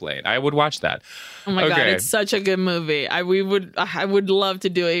astral plane. I would watch that. Oh my God, it's such a good movie. I would love to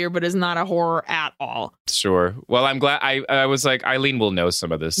do it here, but it's not a horror at all. Sure. Well, I'm glad. I was like, Eileen will know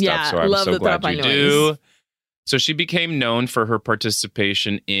some of this stuff, so I'm so glad you do. So she became known for her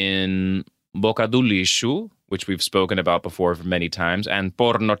participation in Boca do Lixo, which we've spoken about before many times, and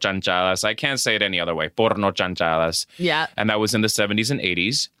Porno Chanchadas. I can't say it any other way. Porno Chanchadas. Yeah. And that was in the 70s and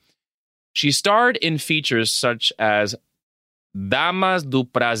 80s. She starred in features such as Damas do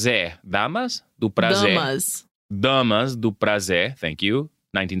Prazer. Damas do Prazer. Thank you.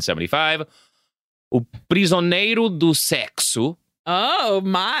 1975. O Prisioneiro do Sexo. Oh,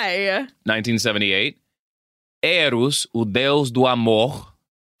 my. 1978. Eros, o Deus do Amor.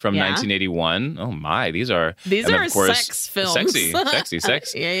 From 1981. Oh my, these are of course, sex films.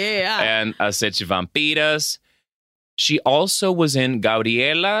 Sexy. Yeah. And Sete Vampiras. She also was in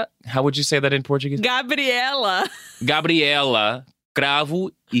Gabriela. How would you say that in Portuguese? Gabriela. Gabriela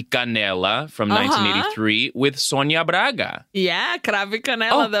Cravo e Canela from 1983 with Sonia Braga. Yeah, Cravo e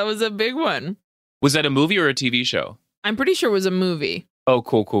Canela. That was a big one. Was that a movie or a TV show? I'm pretty sure it was a movie. Oh,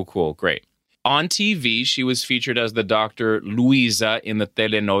 cool. Great. On TV, she was featured as the Dr. Luisa in the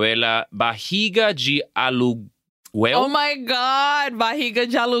telenovela Barriga de Aluguel. Oh my God, Barriga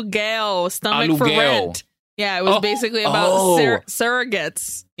de Aluguel, Stomach for Rent. Yeah, it was basically about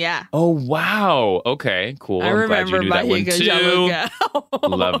surrogates. Yeah. Oh, wow. Okay, cool. I'm glad you knew that one too.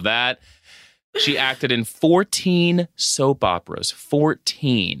 Love that. She acted in 14 soap operas.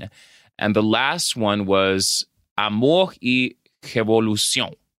 14. And the last one was Amor y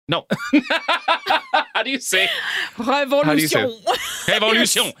Revolución. No. How do you say? Revolution.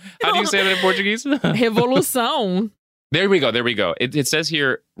 Revolution. How do you say that in Portuguese? Revolução. There we go. It says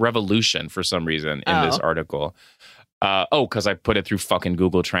here revolution for some reason in this article. Because I put it through fucking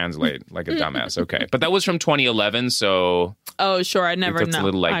Google Translate like a dumbass. Okay. But that was from 2011, so... Oh, sure. I never know. That's a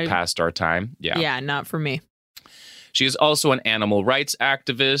little past our time. Yeah. Yeah, not for me. She is also an animal rights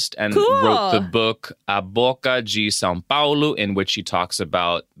activist and wrote the book A Boca de São Paulo, in which she talks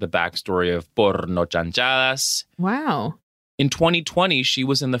about the backstory of porno chanchadas. Wow. In 2020, she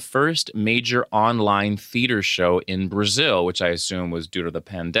was in the first major online theater show in Brazil, which I assume was due to the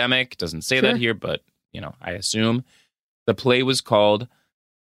pandemic. Doesn't say that here, but, I assume. The play was called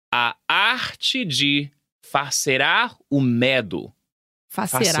A Arte de Facear o Medo.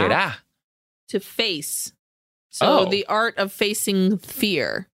 Facear? To face. So the art of facing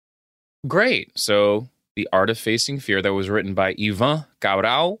fear. Great. So the art of facing fear, that was written by Ivan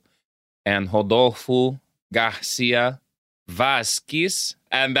Cabral and Rodolfo Garcia Vasquez.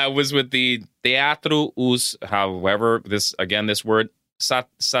 And that was with the Teatro os, however, this word,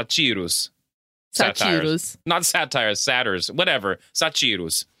 Satiros. Satiros. Not satires, satyrs, whatever.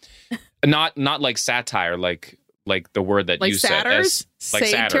 Satiros. Not like satire, like the word that you satyrs? said. Like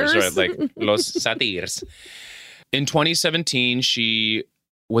satyrs, right? Like los satyrs. In 2017, she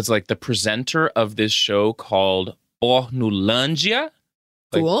was like the presenter of this show called Pornolandia.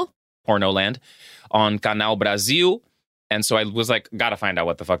 Cool. Pornoland on Canal Brasil. And so I was like, gotta find out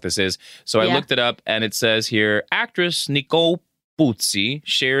what the fuck this is. So I looked it up and it says here, actress Nicole Puzzi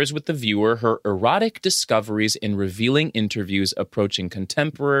shares with the viewer her erotic discoveries in revealing interviews approaching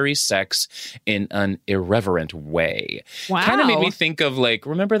contemporary sex in an irreverent way. Wow. Kind of made me think of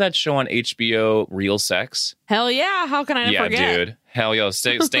remember that show on HBO, Real Sex? Hell yeah. How can I forget? Yeah, dude. Hell yeah.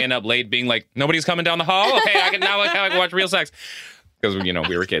 Staying up late being like, nobody's coming down the hall? Okay, I can watch Real Sex. Because,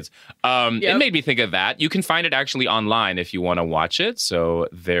 we were kids. It made me think of that. You can find it actually online if you want to watch it. So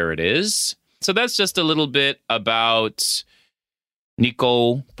there it is. So that's just a little bit about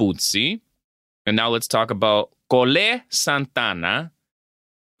Nicole Puzzi. And now let's talk about Cole Santana,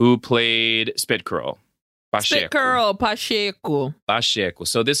 who played Spit Curl. Pacheco. Spit Curl, Pacheco. Pacheco.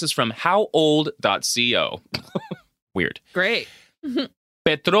 So this is from howold.co. Weird. Great.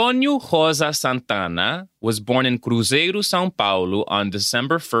 Petronio Rosa Santana was born in Cruzeiro, São Paulo on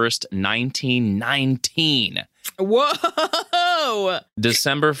December 1st, 1919. Whoa!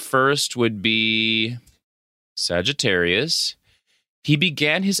 December 1st would be Sagittarius. He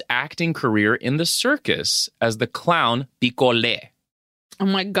began his acting career in the circus as the clown Picolé. Oh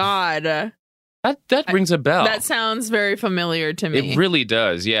my God. That rings a bell. That sounds very familiar to me. It really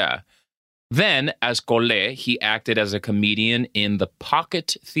does, yeah. Then, as Cole, he acted as a comedian in the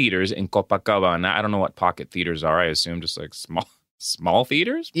Pocket Theaters in Copacabana. I don't know what Pocket Theaters are. I assume just like small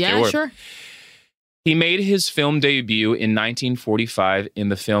theaters? Yeah, sure. He made his film debut in 1945 in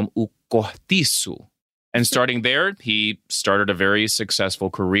the film O Cortiço. And starting there, he started a very successful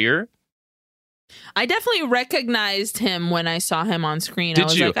career. I definitely recognized him when I saw him on screen. Did I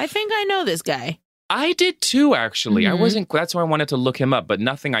was you? like, I think I know this guy. I did too, actually. Mm-hmm. That's why I wanted to look him up, but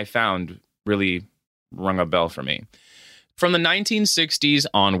nothing I found really rung a bell for me. From the 1960s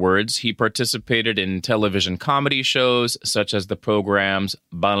onwards, he participated in television comedy shows such as the programs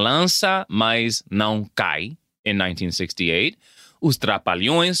Balança Mas Não Cai in 1968, Os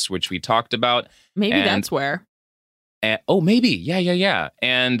Trapalhões, which we talked about. Maybe that's where. Maybe. Yeah.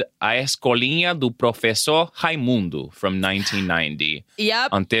 And A Escolinha do Professor Raimundo from 1990. Yep.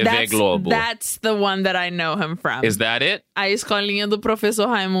 On TV Globo. That's the one that I know him from. Is that it? A Escolinha do Professor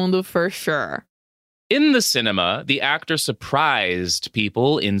Raimundo for sure. In the cinema, the actor surprised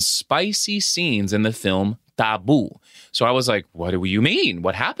people in spicy scenes in the film Taboo. So I was like, what do you mean?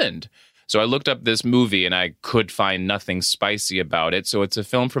 What happened? So I looked up this movie and I could find nothing spicy about it. So it's a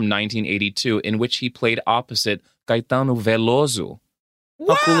film from 1982 in which he played opposite Caetano Veloso.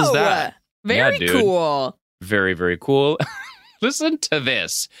 Wow. How cool is that? Very cool. Very, very cool. Listen to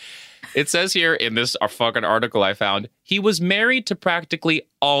this. It says here in this fucking article I found, he was married to practically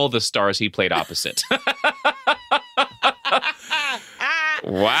all the stars he played opposite.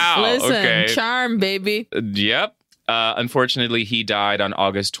 Wow. Listen, okay. charm, baby. Yep. Unfortunately, he died on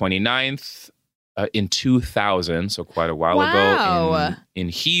August 29th in 2000, so quite a while ago, in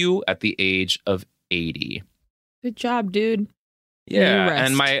Hiu at the age of 80. Good job, dude. Yeah,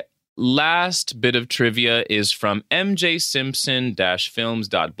 and my last bit of trivia is from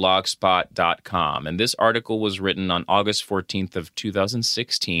mjsimpson-films.blogspot.com. And this article was written on August 14th of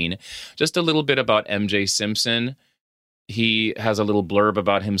 2016. Just a little bit about MJ Simpson. He has a little blurb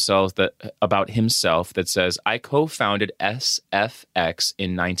about himself that says, I co-founded SFX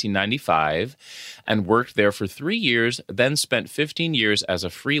in 1995 and worked there for 3 years, then spent 15 years as a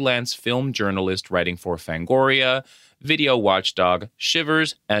freelance film journalist writing for Fangoria, Video Watchdog,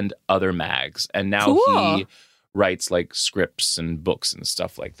 Shivers, and other mags. And now he writes like scripts and books and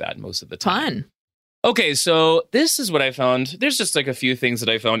stuff like that most of the time. Fun. Okay, so this is what I found. There's just like a few things that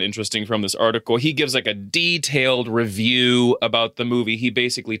I found interesting from this article. He gives like a detailed review about the movie. He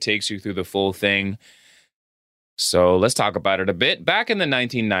basically takes you through the full thing. So let's talk about it a bit. Back in the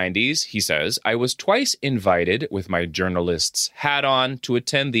 1990s, he says, I was twice invited with my journalist's hat on to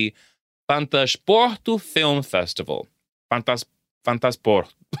attend the Fantasporto Film Festival. Fantasporto.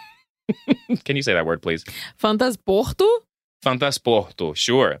 Can you say that word, please? Fantasporto? Fantasporto,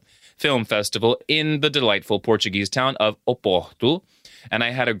 sure. Film Festival in the delightful Portuguese town of Oporto, and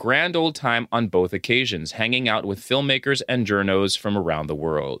I had a grand old time on both occasions, hanging out with filmmakers and journos from around the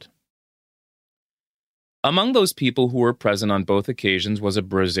world. Among those people who were present on both occasions was a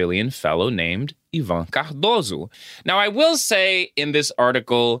Brazilian fellow named Ivan Cardoso. Now, I will say in this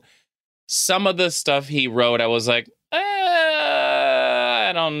article, some of the stuff he wrote, I was like,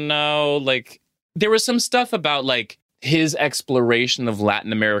 I don't know. Like, there was some stuff about, like, his exploration of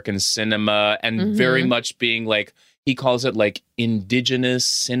Latin American cinema and very much being like, he calls it like indigenous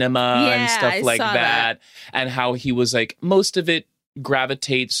cinema and stuff like that. And how he was like, most of it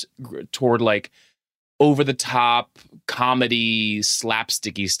gravitates toward like over the top comedy,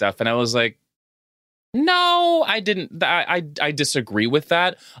 slapsticky stuff. And I was like, no, I didn't. I disagree with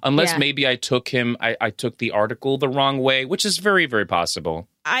that. Unless maybe I took the article the wrong way, which is very, very possible.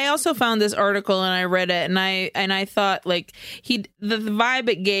 I also found this article and I read it and I thought like the vibe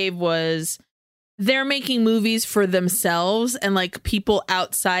it gave was they're making movies for themselves and like people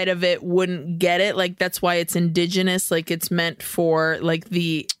outside of it wouldn't get it. Like that's why it's indigenous. Like it's meant for like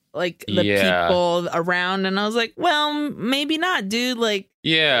the people around. And I was like, well, maybe not, dude. Like,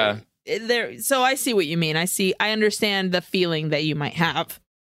 yeah. So I see what you mean. I understand the feeling that you might have.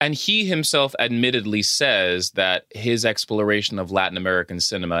 And he himself admittedly says that his exploration of Latin American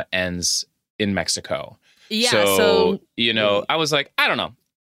cinema ends in Mexico. Yeah. So you know, I was like, I don't know.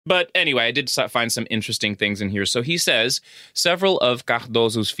 But anyway, I did find some interesting things in here. So he says several of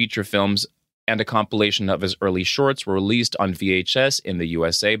Cardoso's feature films and a compilation of his early shorts were released on VHS in the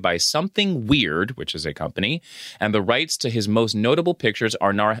USA by Something Weird, which is a company, and the rights to his most notable pictures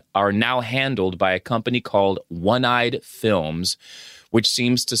are now handled by a company called One-Eyed Films, which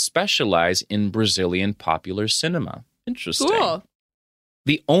seems to specialize in Brazilian popular cinema. Interesting. Cool.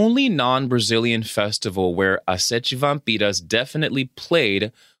 The only non-Brazilian festival where a Sete Vampiras definitely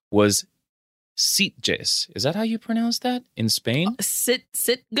played was Sitges. Is that how you pronounce that in Spain? Sitges?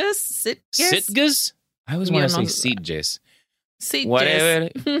 I always want to say Sitges. Whatever,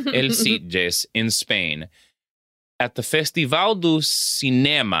 El Sitges in Spain. At the Festival do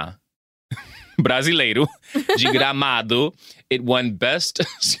Cinema Brasileiro de Gramado, it won Best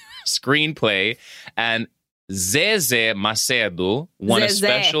Screenplay, and Zezé Macedo won a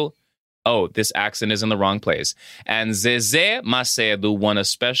special... Oh, this accent is in the wrong place. And Zezé Macedo won a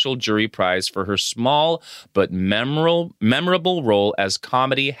special jury prize for her small but memorable role as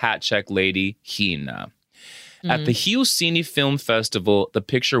comedy hat check lady Hina. At the Rio Cine Film Festival, the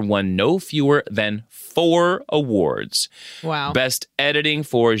picture won no fewer than 4 awards. Wow. Best editing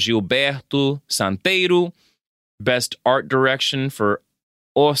for Gilberto Santeiro, Best Art Direction for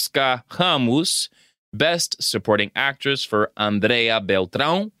Oscar Ramos, Best Supporting Actress for Andrea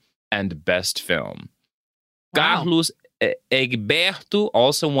Beltrão, and Best Film. Wow. Carlos Egberto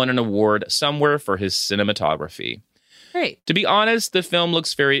also won an award somewhere for his cinematography. Great. To be honest, the film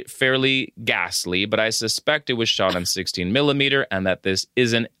looks fairly ghastly, but I suspect it was shot on 16 millimeter and that this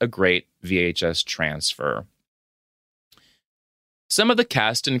isn't a great VHS transfer. Some of the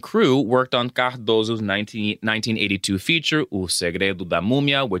cast and crew worked on Cardoso's 1982 feature, O Segredo da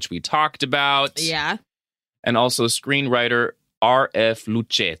Múmia, which we talked about. Yeah. And also screenwriter R.F.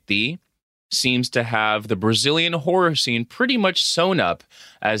 Luchetti, seems to have the Brazilian horror scene pretty much sewn up,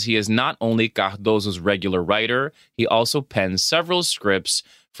 as he is not only Cardoso's regular writer, he also pens several scripts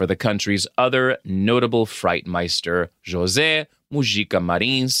for the country's other notable Frightmeister, José Mujica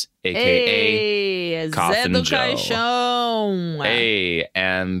Marins, a.k.a. Coffin Zé do Joe. Caixão. Hey,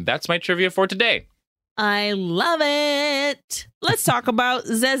 and that's my trivia for today. I love it. Let's talk about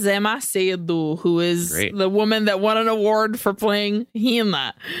Zezé Macedo, who is the woman that won an award for playing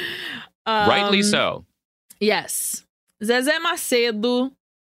Hina. Rightly so. Yes. Zezé Macedo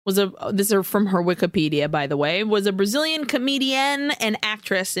this is from her Wikipedia, by the way, was a Brazilian comedian and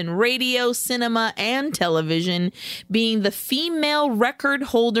actress in radio, cinema, and television, being the female record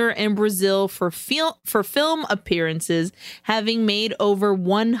holder in Brazil for film appearances, having made over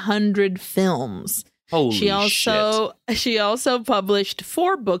 100 films. Holy shit. She also published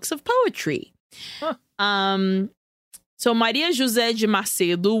 4 books of poetry. Huh. So Maria José de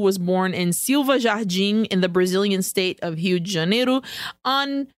Macedo was born in Silva Jardim in the Brazilian state of Rio de Janeiro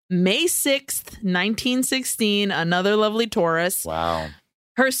on May 6th, 1916, another lovely Taurus. Wow.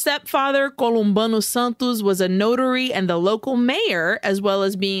 Her stepfather, Columbano Santos, was a notary and the local mayor, as well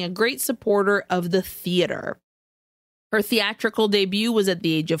as being a great supporter of the theater. Her theatrical debut was at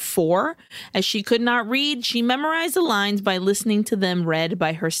the age of 4. As she could not read, she memorized the lines by listening to them read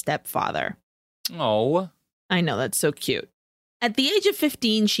by her stepfather. Oh. I know, that's so cute. At the age of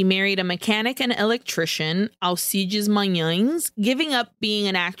 15, she married a mechanic and electrician, Alcides Manhães, giving up being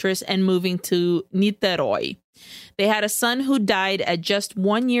an actress and moving to Niterói. They had a son who died at just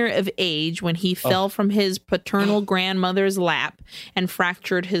 1 year of age when he fell from his paternal grandmother's lap and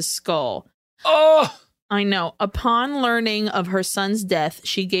fractured his skull. Oh! I know. Upon learning of her son's death,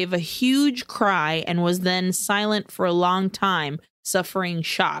 she gave a huge cry and was then silent for a long time, suffering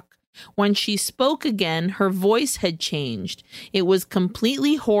shock. When she spoke again, her voice had changed. It was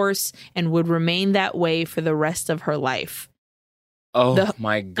completely hoarse and would remain that way for the rest of her life. Oh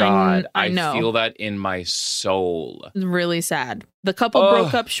my God. I know. Feel that in my soul. Really sad. The couple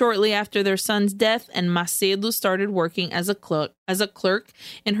broke up shortly after their son's death, and Macedo started working as a clerk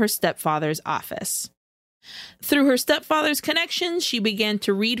in her stepfather's office. Through her stepfather's connections, she began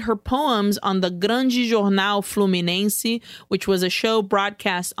to read her poems on the Grande Jornal Fluminense, which was a show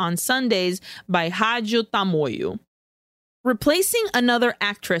broadcast on Sundays by Rádio Tamoio. Replacing another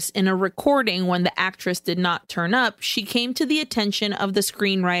actress in a recording when the actress did not turn up, she came to the attention of the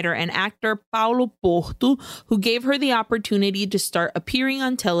screenwriter and actor Paulo Porto, who gave her the opportunity to start appearing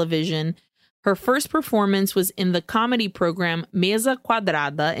on television. Her first performance was in the comedy program Mesa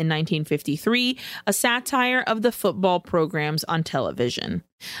Quadrada in 1953, a satire of the football programs on television.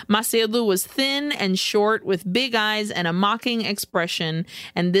 Macedo was thin and short with big eyes and a mocking expression,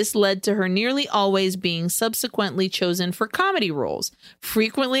 and this led to her nearly always being subsequently chosen for comedy roles,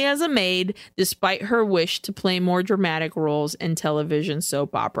 frequently as a maid, despite her wish to play more dramatic roles in television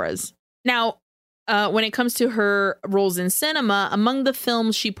soap operas. Now, when it comes to her roles in cinema, among the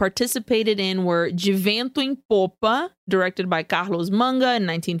films she participated in were De Vento em Popa, directed by Carlos Manga in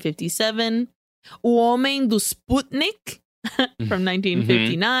 1957, O Homem do Sputnik from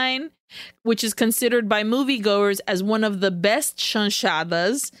 1959, which is considered by moviegoers as one of the best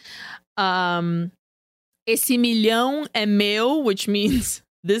chanchadas. Esse milhão é meu, which means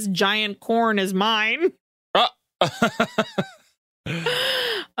this giant corn is mine.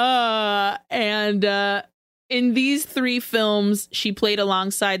 In these 3 films, she played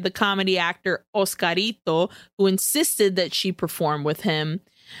alongside the comedy actor Oscarito, who insisted that she perform with him.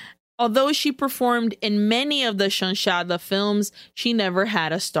 Although she performed in many of the chanchada films, she never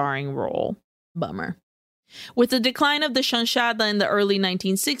had a starring role. Bummer. With the decline of the chanchada in the early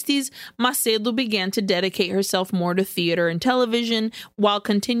 1960s, Macedo began to dedicate herself more to theater and television while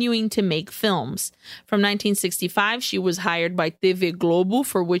continuing to make films. From 1965, she was hired by TV Globo,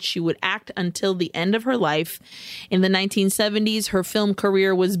 for which she would act until the end of her life. In the 1970s, her film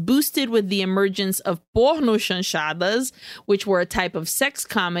career was boosted with the emergence of porno chanchadas, which were a type of sex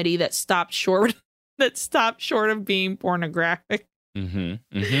comedy that stopped short of being pornographic.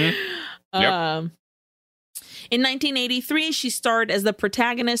 Yep. In 1983, she starred as the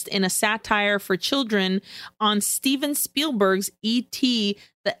protagonist in a satire for children on Steven Spielberg's E.T.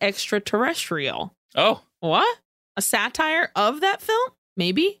 the Extraterrestrial. Oh. What? A satire of that film?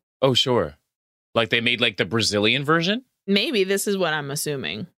 Maybe? Oh, sure. Like they made like the Brazilian version? Maybe. This is what I'm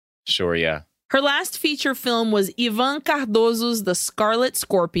assuming. Sure, yeah. Her last feature film was Ivan Cardoso's The Scarlet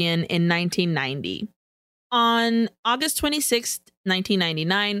Scorpion in 1990. On August 26th,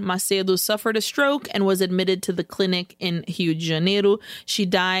 1999, Macedo suffered a stroke and was admitted to the clinic in Rio de Janeiro. She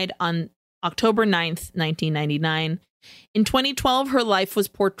died on October 9th, 1999, In 2012, her life was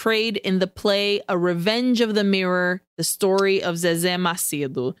portrayed in the play A Revenge of the Mirror, the story of Zezé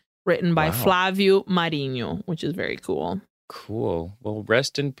Macedo, written by Flávio Marinho, which is very cool. Cool. Well,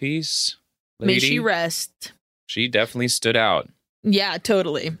 rest in peace, lady. May she rest. She definitely stood out. Yeah,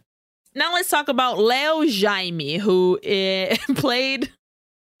 totally. Now let's talk about Leo Jaime, who played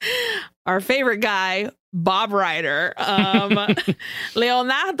our favorite guy, Bob Ryder.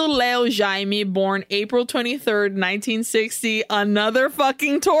 Leonardo Leo Jaime, born April 23rd, 1960. Another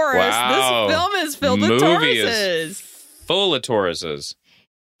fucking Taurus. Wow. This film is filled with Tauruses. Is full of Tauruses.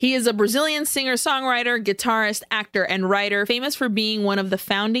 He is a Brazilian singer-songwriter, guitarist, actor, and writer, famous for being one of the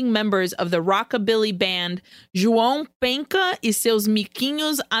founding members of the rockabilly band João Penca e seus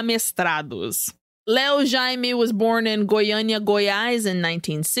Miquinhos Amestrados. Leo Jaime was born in Goiânia, Goiás in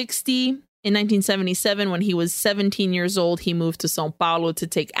 1960. In 1977, when he was 17 years old, he moved to São Paulo to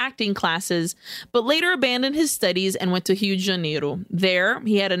take acting classes, but later abandoned his studies and went to Rio de Janeiro. There,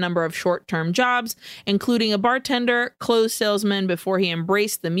 he had a number of short-term jobs, including a bartender, clothes salesman, before he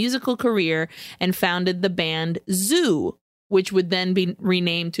embraced the musical career and founded the band Zoo, which would then be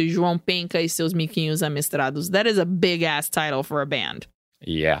renamed to João Penca e seus Miquinhos Amestrados. That is a big-ass title for a band.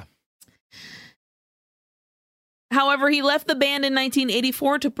 Yeah. However, he left the band in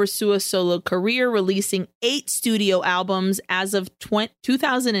 1984 to pursue a solo career, releasing 8 studio albums as of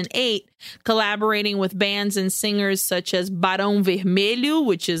 2008, collaborating with bands and singers such as Barão Vermelho,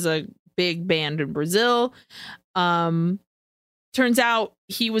 which is a big band in Brazil. Turns out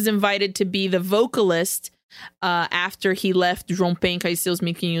he was invited to be the vocalist after he left João Penca e seus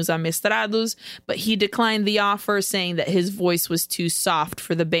Miquinhos Amestrados, but he declined the offer, saying that his voice was too soft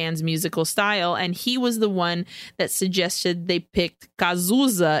for the band's musical style, and he was the one that suggested they picked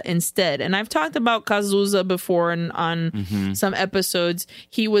Cazuza instead. And I've talked about Cazuza before on some episodes.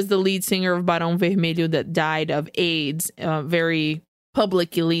 He was the lead singer of Barão Vermelho that died of AIDS very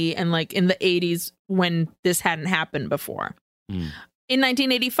publicly, and like in the 80s when this hadn't happened before. In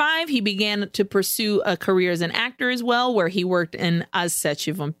 1985, he began to pursue a career as an actor as well, where he worked in As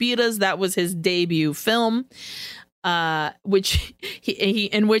Sete Vampiras. That was his debut film, in which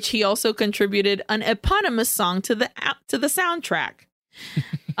he also contributed an eponymous song to the soundtrack.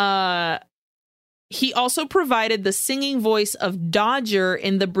 He also provided the singing voice of Dodger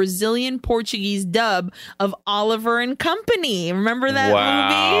in the Brazilian Portuguese dub of Oliver and Company. Remember that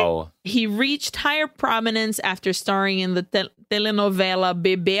movie? He reached higher prominence after starring in the telenovela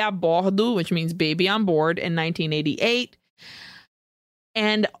Bebê a Bordo, which means Baby on Board, in 1988.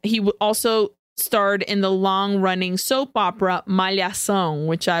 And he also starred in the long-running soap opera Malhação,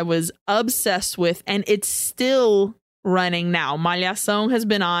 which I was obsessed with, and it's still running now. Malhação has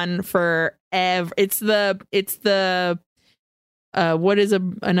been on forever. It's the what is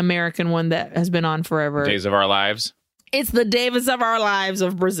an American one that has been on forever? Days of Our Lives. It's the Days of Our Lives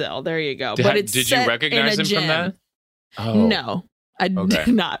of Brazil. There you go. Did you recognize him from that? Oh. No, I did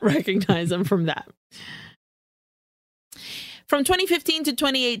not recognize him from that. From 2015 to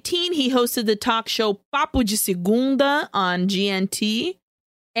 2018, he hosted the talk show Papo de Segunda on GNT.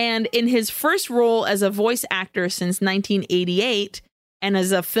 And in his first role as a voice actor since 1988 and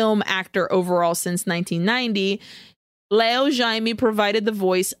as a film actor overall since 1990, Leo Jaime provided the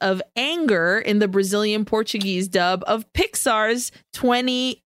voice of Anger in the Brazilian Portuguese dub of Pixar's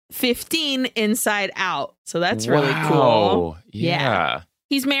 2015 Inside Out. So that's really cool. Yeah.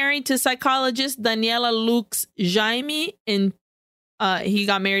 He's married to psychologist Daniela Lux Jaime. He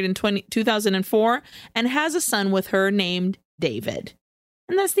got married in 2004 and has a son with her named David.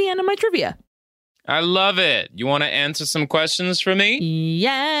 And that's the end of my trivia. I love it. You want to answer some questions for me?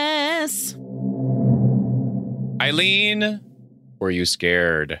 Yes. Eileen, were you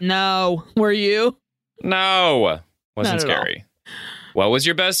scared? No. Were you? No. Wasn't scary. All. What was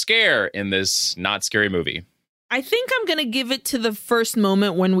your best scare in this not scary movie? I think I'm going to give it to the first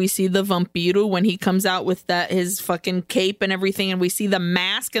moment when we see the Vampiro, when he comes out with his fucking cape and everything, and we see the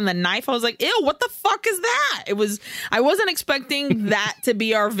mask and the knife. I was like, ew, what the fuck is that? I wasn't expecting that to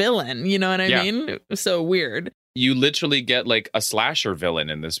be our villain. You know what I mean? It was so weird. You literally get like a slasher villain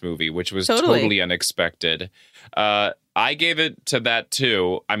in this movie, which was totally unexpected. I gave it to that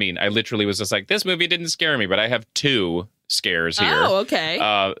too. I mean, I literally was just like, this movie didn't scare me, but I have 2 scares here. Oh,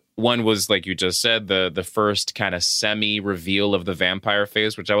 okay. One was, like you just said, the first kind of semi-reveal of the vampire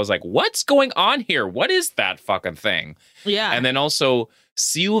face, which I was like, what's going on here? What is that fucking thing? Yeah. And then also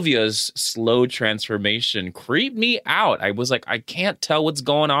Sylvia's slow transformation creeped me out. I was like, I can't tell what's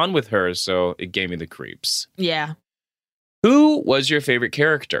going on with her, so it gave me the creeps. Yeah. Who was your favorite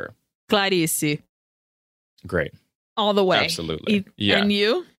character? Clarice. Great. All the way. Absolutely. Yeah. And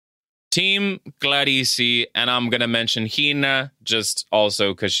you? Team Clarice, and I'm going to mention Hina just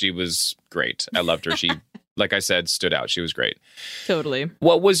also because she was great. I loved her. She, like I said, stood out. She was great. Totally.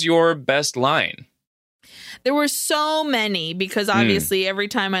 What was your best line? There were so many because obviously every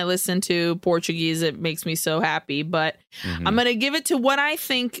time I listen to Portuguese, it makes me so happy. But I'm going to give it to what I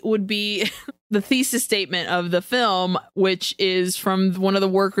think would be the thesis statement of the film, which is from one of the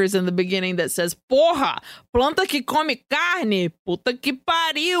workers in the beginning that says, "Porra, planta que come carne, puta que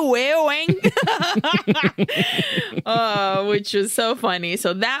pariu, eu, hein?" Which was so funny.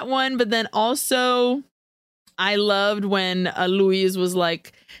 So that one, but then also I loved when Luis was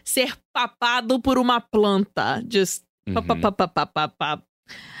like, "Ser papado por uma planta," just pop, pop, pop, pop, pop, pop, pop.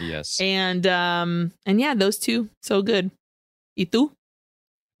 Yes. And yeah, those two, so good. ¿Y tú?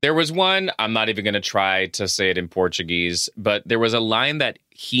 There was one, I'm not even going to try to say it in Portuguese, but there was a line that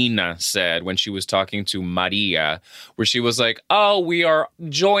Hina said when she was talking to Maria, where she was like, "Oh, we are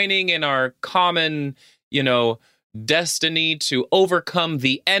joining in our common, destiny to overcome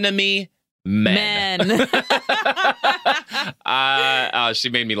the enemy." Men. She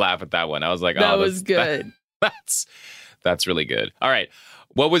made me laugh at that one. I was like, that was good. That's really good. All right.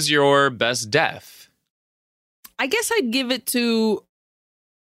 What was your best death? I guess I'd give it to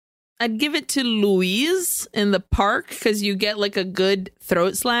Louise in the park because you get like a good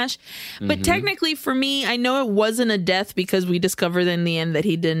throat slash. But technically for me, I know it wasn't a death because we discovered in the end that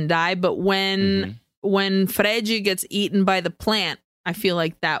he didn't die. But when Frege gets eaten by the plant, I feel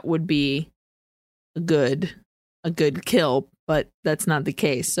like that would be a good kill, but that's not the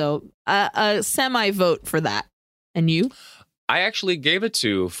case. So a semi vote for that. And you? I actually gave it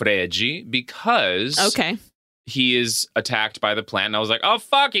to Frege because he is attacked by the plant. And I was like, oh,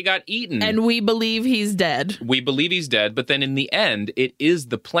 fuck, he got eaten. And we believe he's dead. But then in the end, it is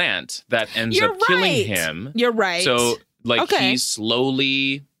the plant that ends up killing him. You're right. So he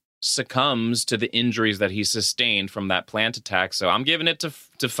slowly succumbs to the injuries that he sustained from that plant attack. So I'm giving it to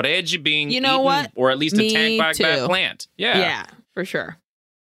Frege being eaten, or at least attacked by that plant. Yeah, for sure.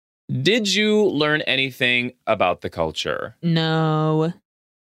 Did you learn anything about the culture? No.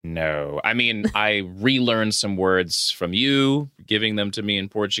 I mean, I relearned some words from you, giving them to me in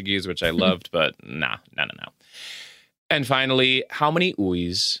Portuguese, which I loved, but no. And finally, how many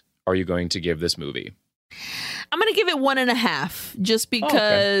uis are you going to give this movie? I'm going to give it 1.5 just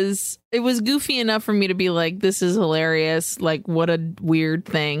because it was goofy enough for me to be like, this is hilarious. Like, what a weird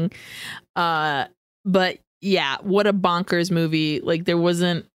thing. But yeah, what a bonkers movie. Like, there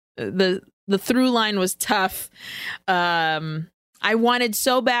wasn't the through line was tough. I wanted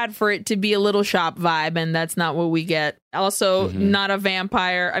so bad for it to be a Little Shop vibe, and that's not what we get. Also, not a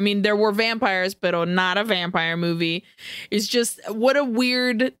vampire. I mean, there were vampires, but not a vampire movie. It's just, what a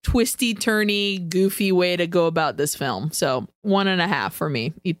weird, twisty, turny, goofy way to go about this film. So 1.5 for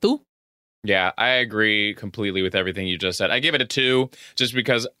me. ¿Y tú? Yeah, I agree completely with everything you just said. I give it a 2 just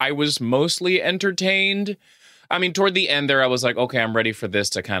because I was mostly entertained. I mean, toward the end there, I was like, okay, I'm ready for this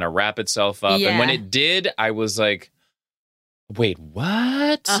to kind of wrap itself up. Yeah. And when it did, I was like, wait,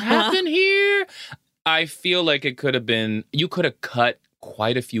 what happened here? I feel like it could have been, you could have cut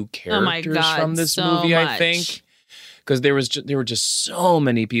quite a few characters from this movie, I think. Because there were just so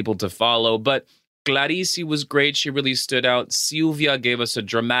many people to follow. But Clarice was great. She really stood out. Silvia gave us a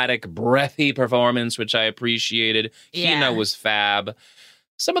dramatic, breathy performance, which I appreciated. Yeah. Hina was fab.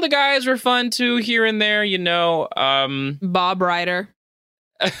 Some of the guys were fun, too, here and there, Bob Ryder.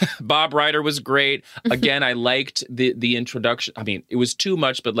 Bob Ryder was great. Again, I liked the introduction. I mean, it was too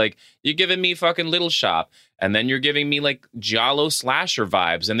much, but like, you're giving me fucking Little Shop, and then you're giving me like Giallo slasher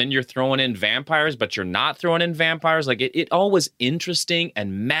vibes, and then you're throwing in vampires, but you're not throwing in vampires. Like, it all was interesting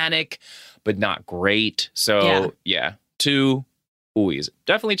and manic, but not great. So yeah 2 oohs.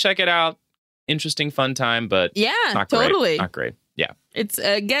 Definitely check it out. Interesting, fun time, but not totally great. Not great. Yeah. It's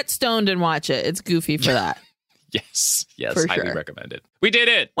get stoned and watch it. It's goofy for that. Yes, highly recommend it. We did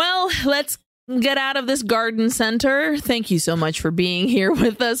it. Well, let's get out of this garden center. Thank you so much for being here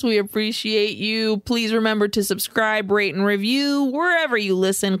with us. We appreciate you. Please remember to subscribe, rate, and review wherever you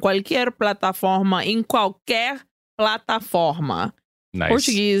listen. Cualquier plataforma, en cualquier plataforma. Nice.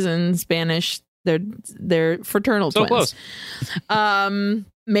 Portuguese and Spanish, they're fraternal so twins. Close.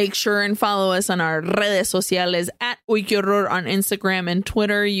 Make sure and follow us on our redes sociales at Uy Que Horror on Instagram and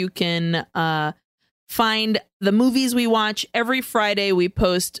Twitter. You can find the movies we watch every Friday. We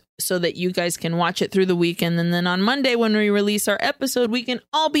post so that you guys can watch it through the weekend. And then on Monday, when we release our episode, we can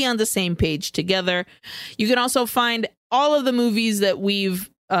all be on the same page together. You can also find all of the movies that we've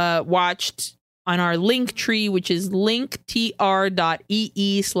watched on our link tree, which is linktr.ee/Uy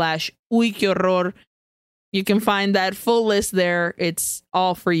Que Horror. You can find that full list there. It's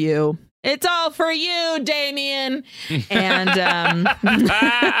all for you. It's all for you, Damien. And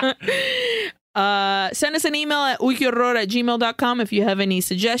send us an email at uyquehorror@gmail.com if you have any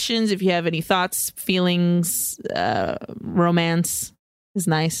suggestions, if you have any thoughts, feelings, romance is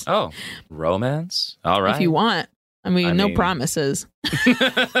nice. Oh, romance? All right. If you want. I mean, no promises.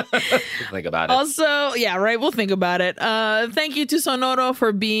 Think about it. Also, yeah, right. We'll think about it. Thank you to Sonoro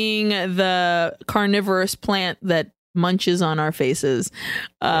for being the carnivorous plant that munches on our faces.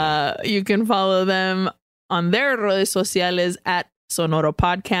 You can follow them on their redes sociales at Sonoro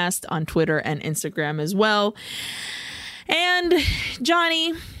Podcast on Twitter and Instagram as well. And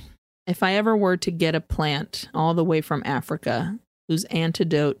Johnny, if I ever were to get a plant all the way from Africa whose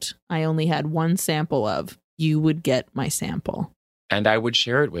antidote I only had one sample of, you would get my sample. And I would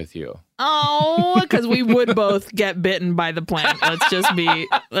share it with you. Oh, because we would both get bitten by the plant.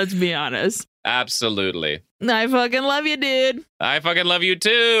 Let's be honest. Absolutely. I fucking love you, dude. I fucking love you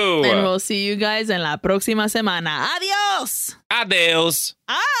too. And we'll see you guys en la próxima semana. Adios. Adios.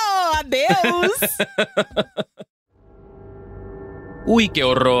 Oh, adios. Uy, qué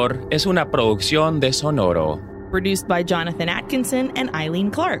horror es una producción de Sonoro. Produced by Jonathan Atkinson and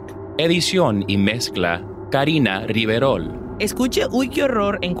Eileen Clark. Edición y mezcla, Karina Riverol. Escuche Uy, qué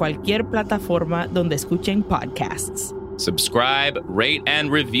horror en cualquier plataforma donde escuchen podcasts. Subscribe, rate,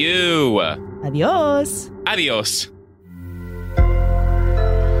 and review. Adios. Adios.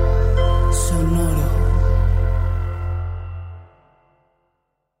 Sonoro.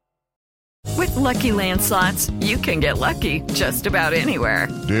 With Lucky Land Slots, you can get lucky just about anywhere.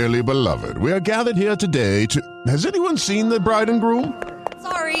 Dearly beloved, we are gathered here today to... Has anyone seen the bride and groom?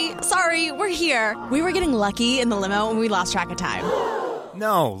 Sorry, we're here. We were getting lucky in the limo and we lost track of time.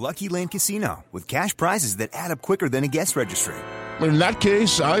 No, Lucky Land Casino, with cash prizes that add up quicker than a guest registry. In that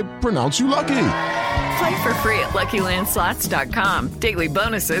case, I pronounce you lucky. Play for free at LuckyLandSlots.com. Daily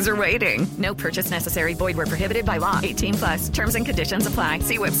bonuses are waiting. No purchase necessary. Void where prohibited by law. 18+. Terms and conditions apply.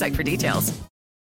 See website for details.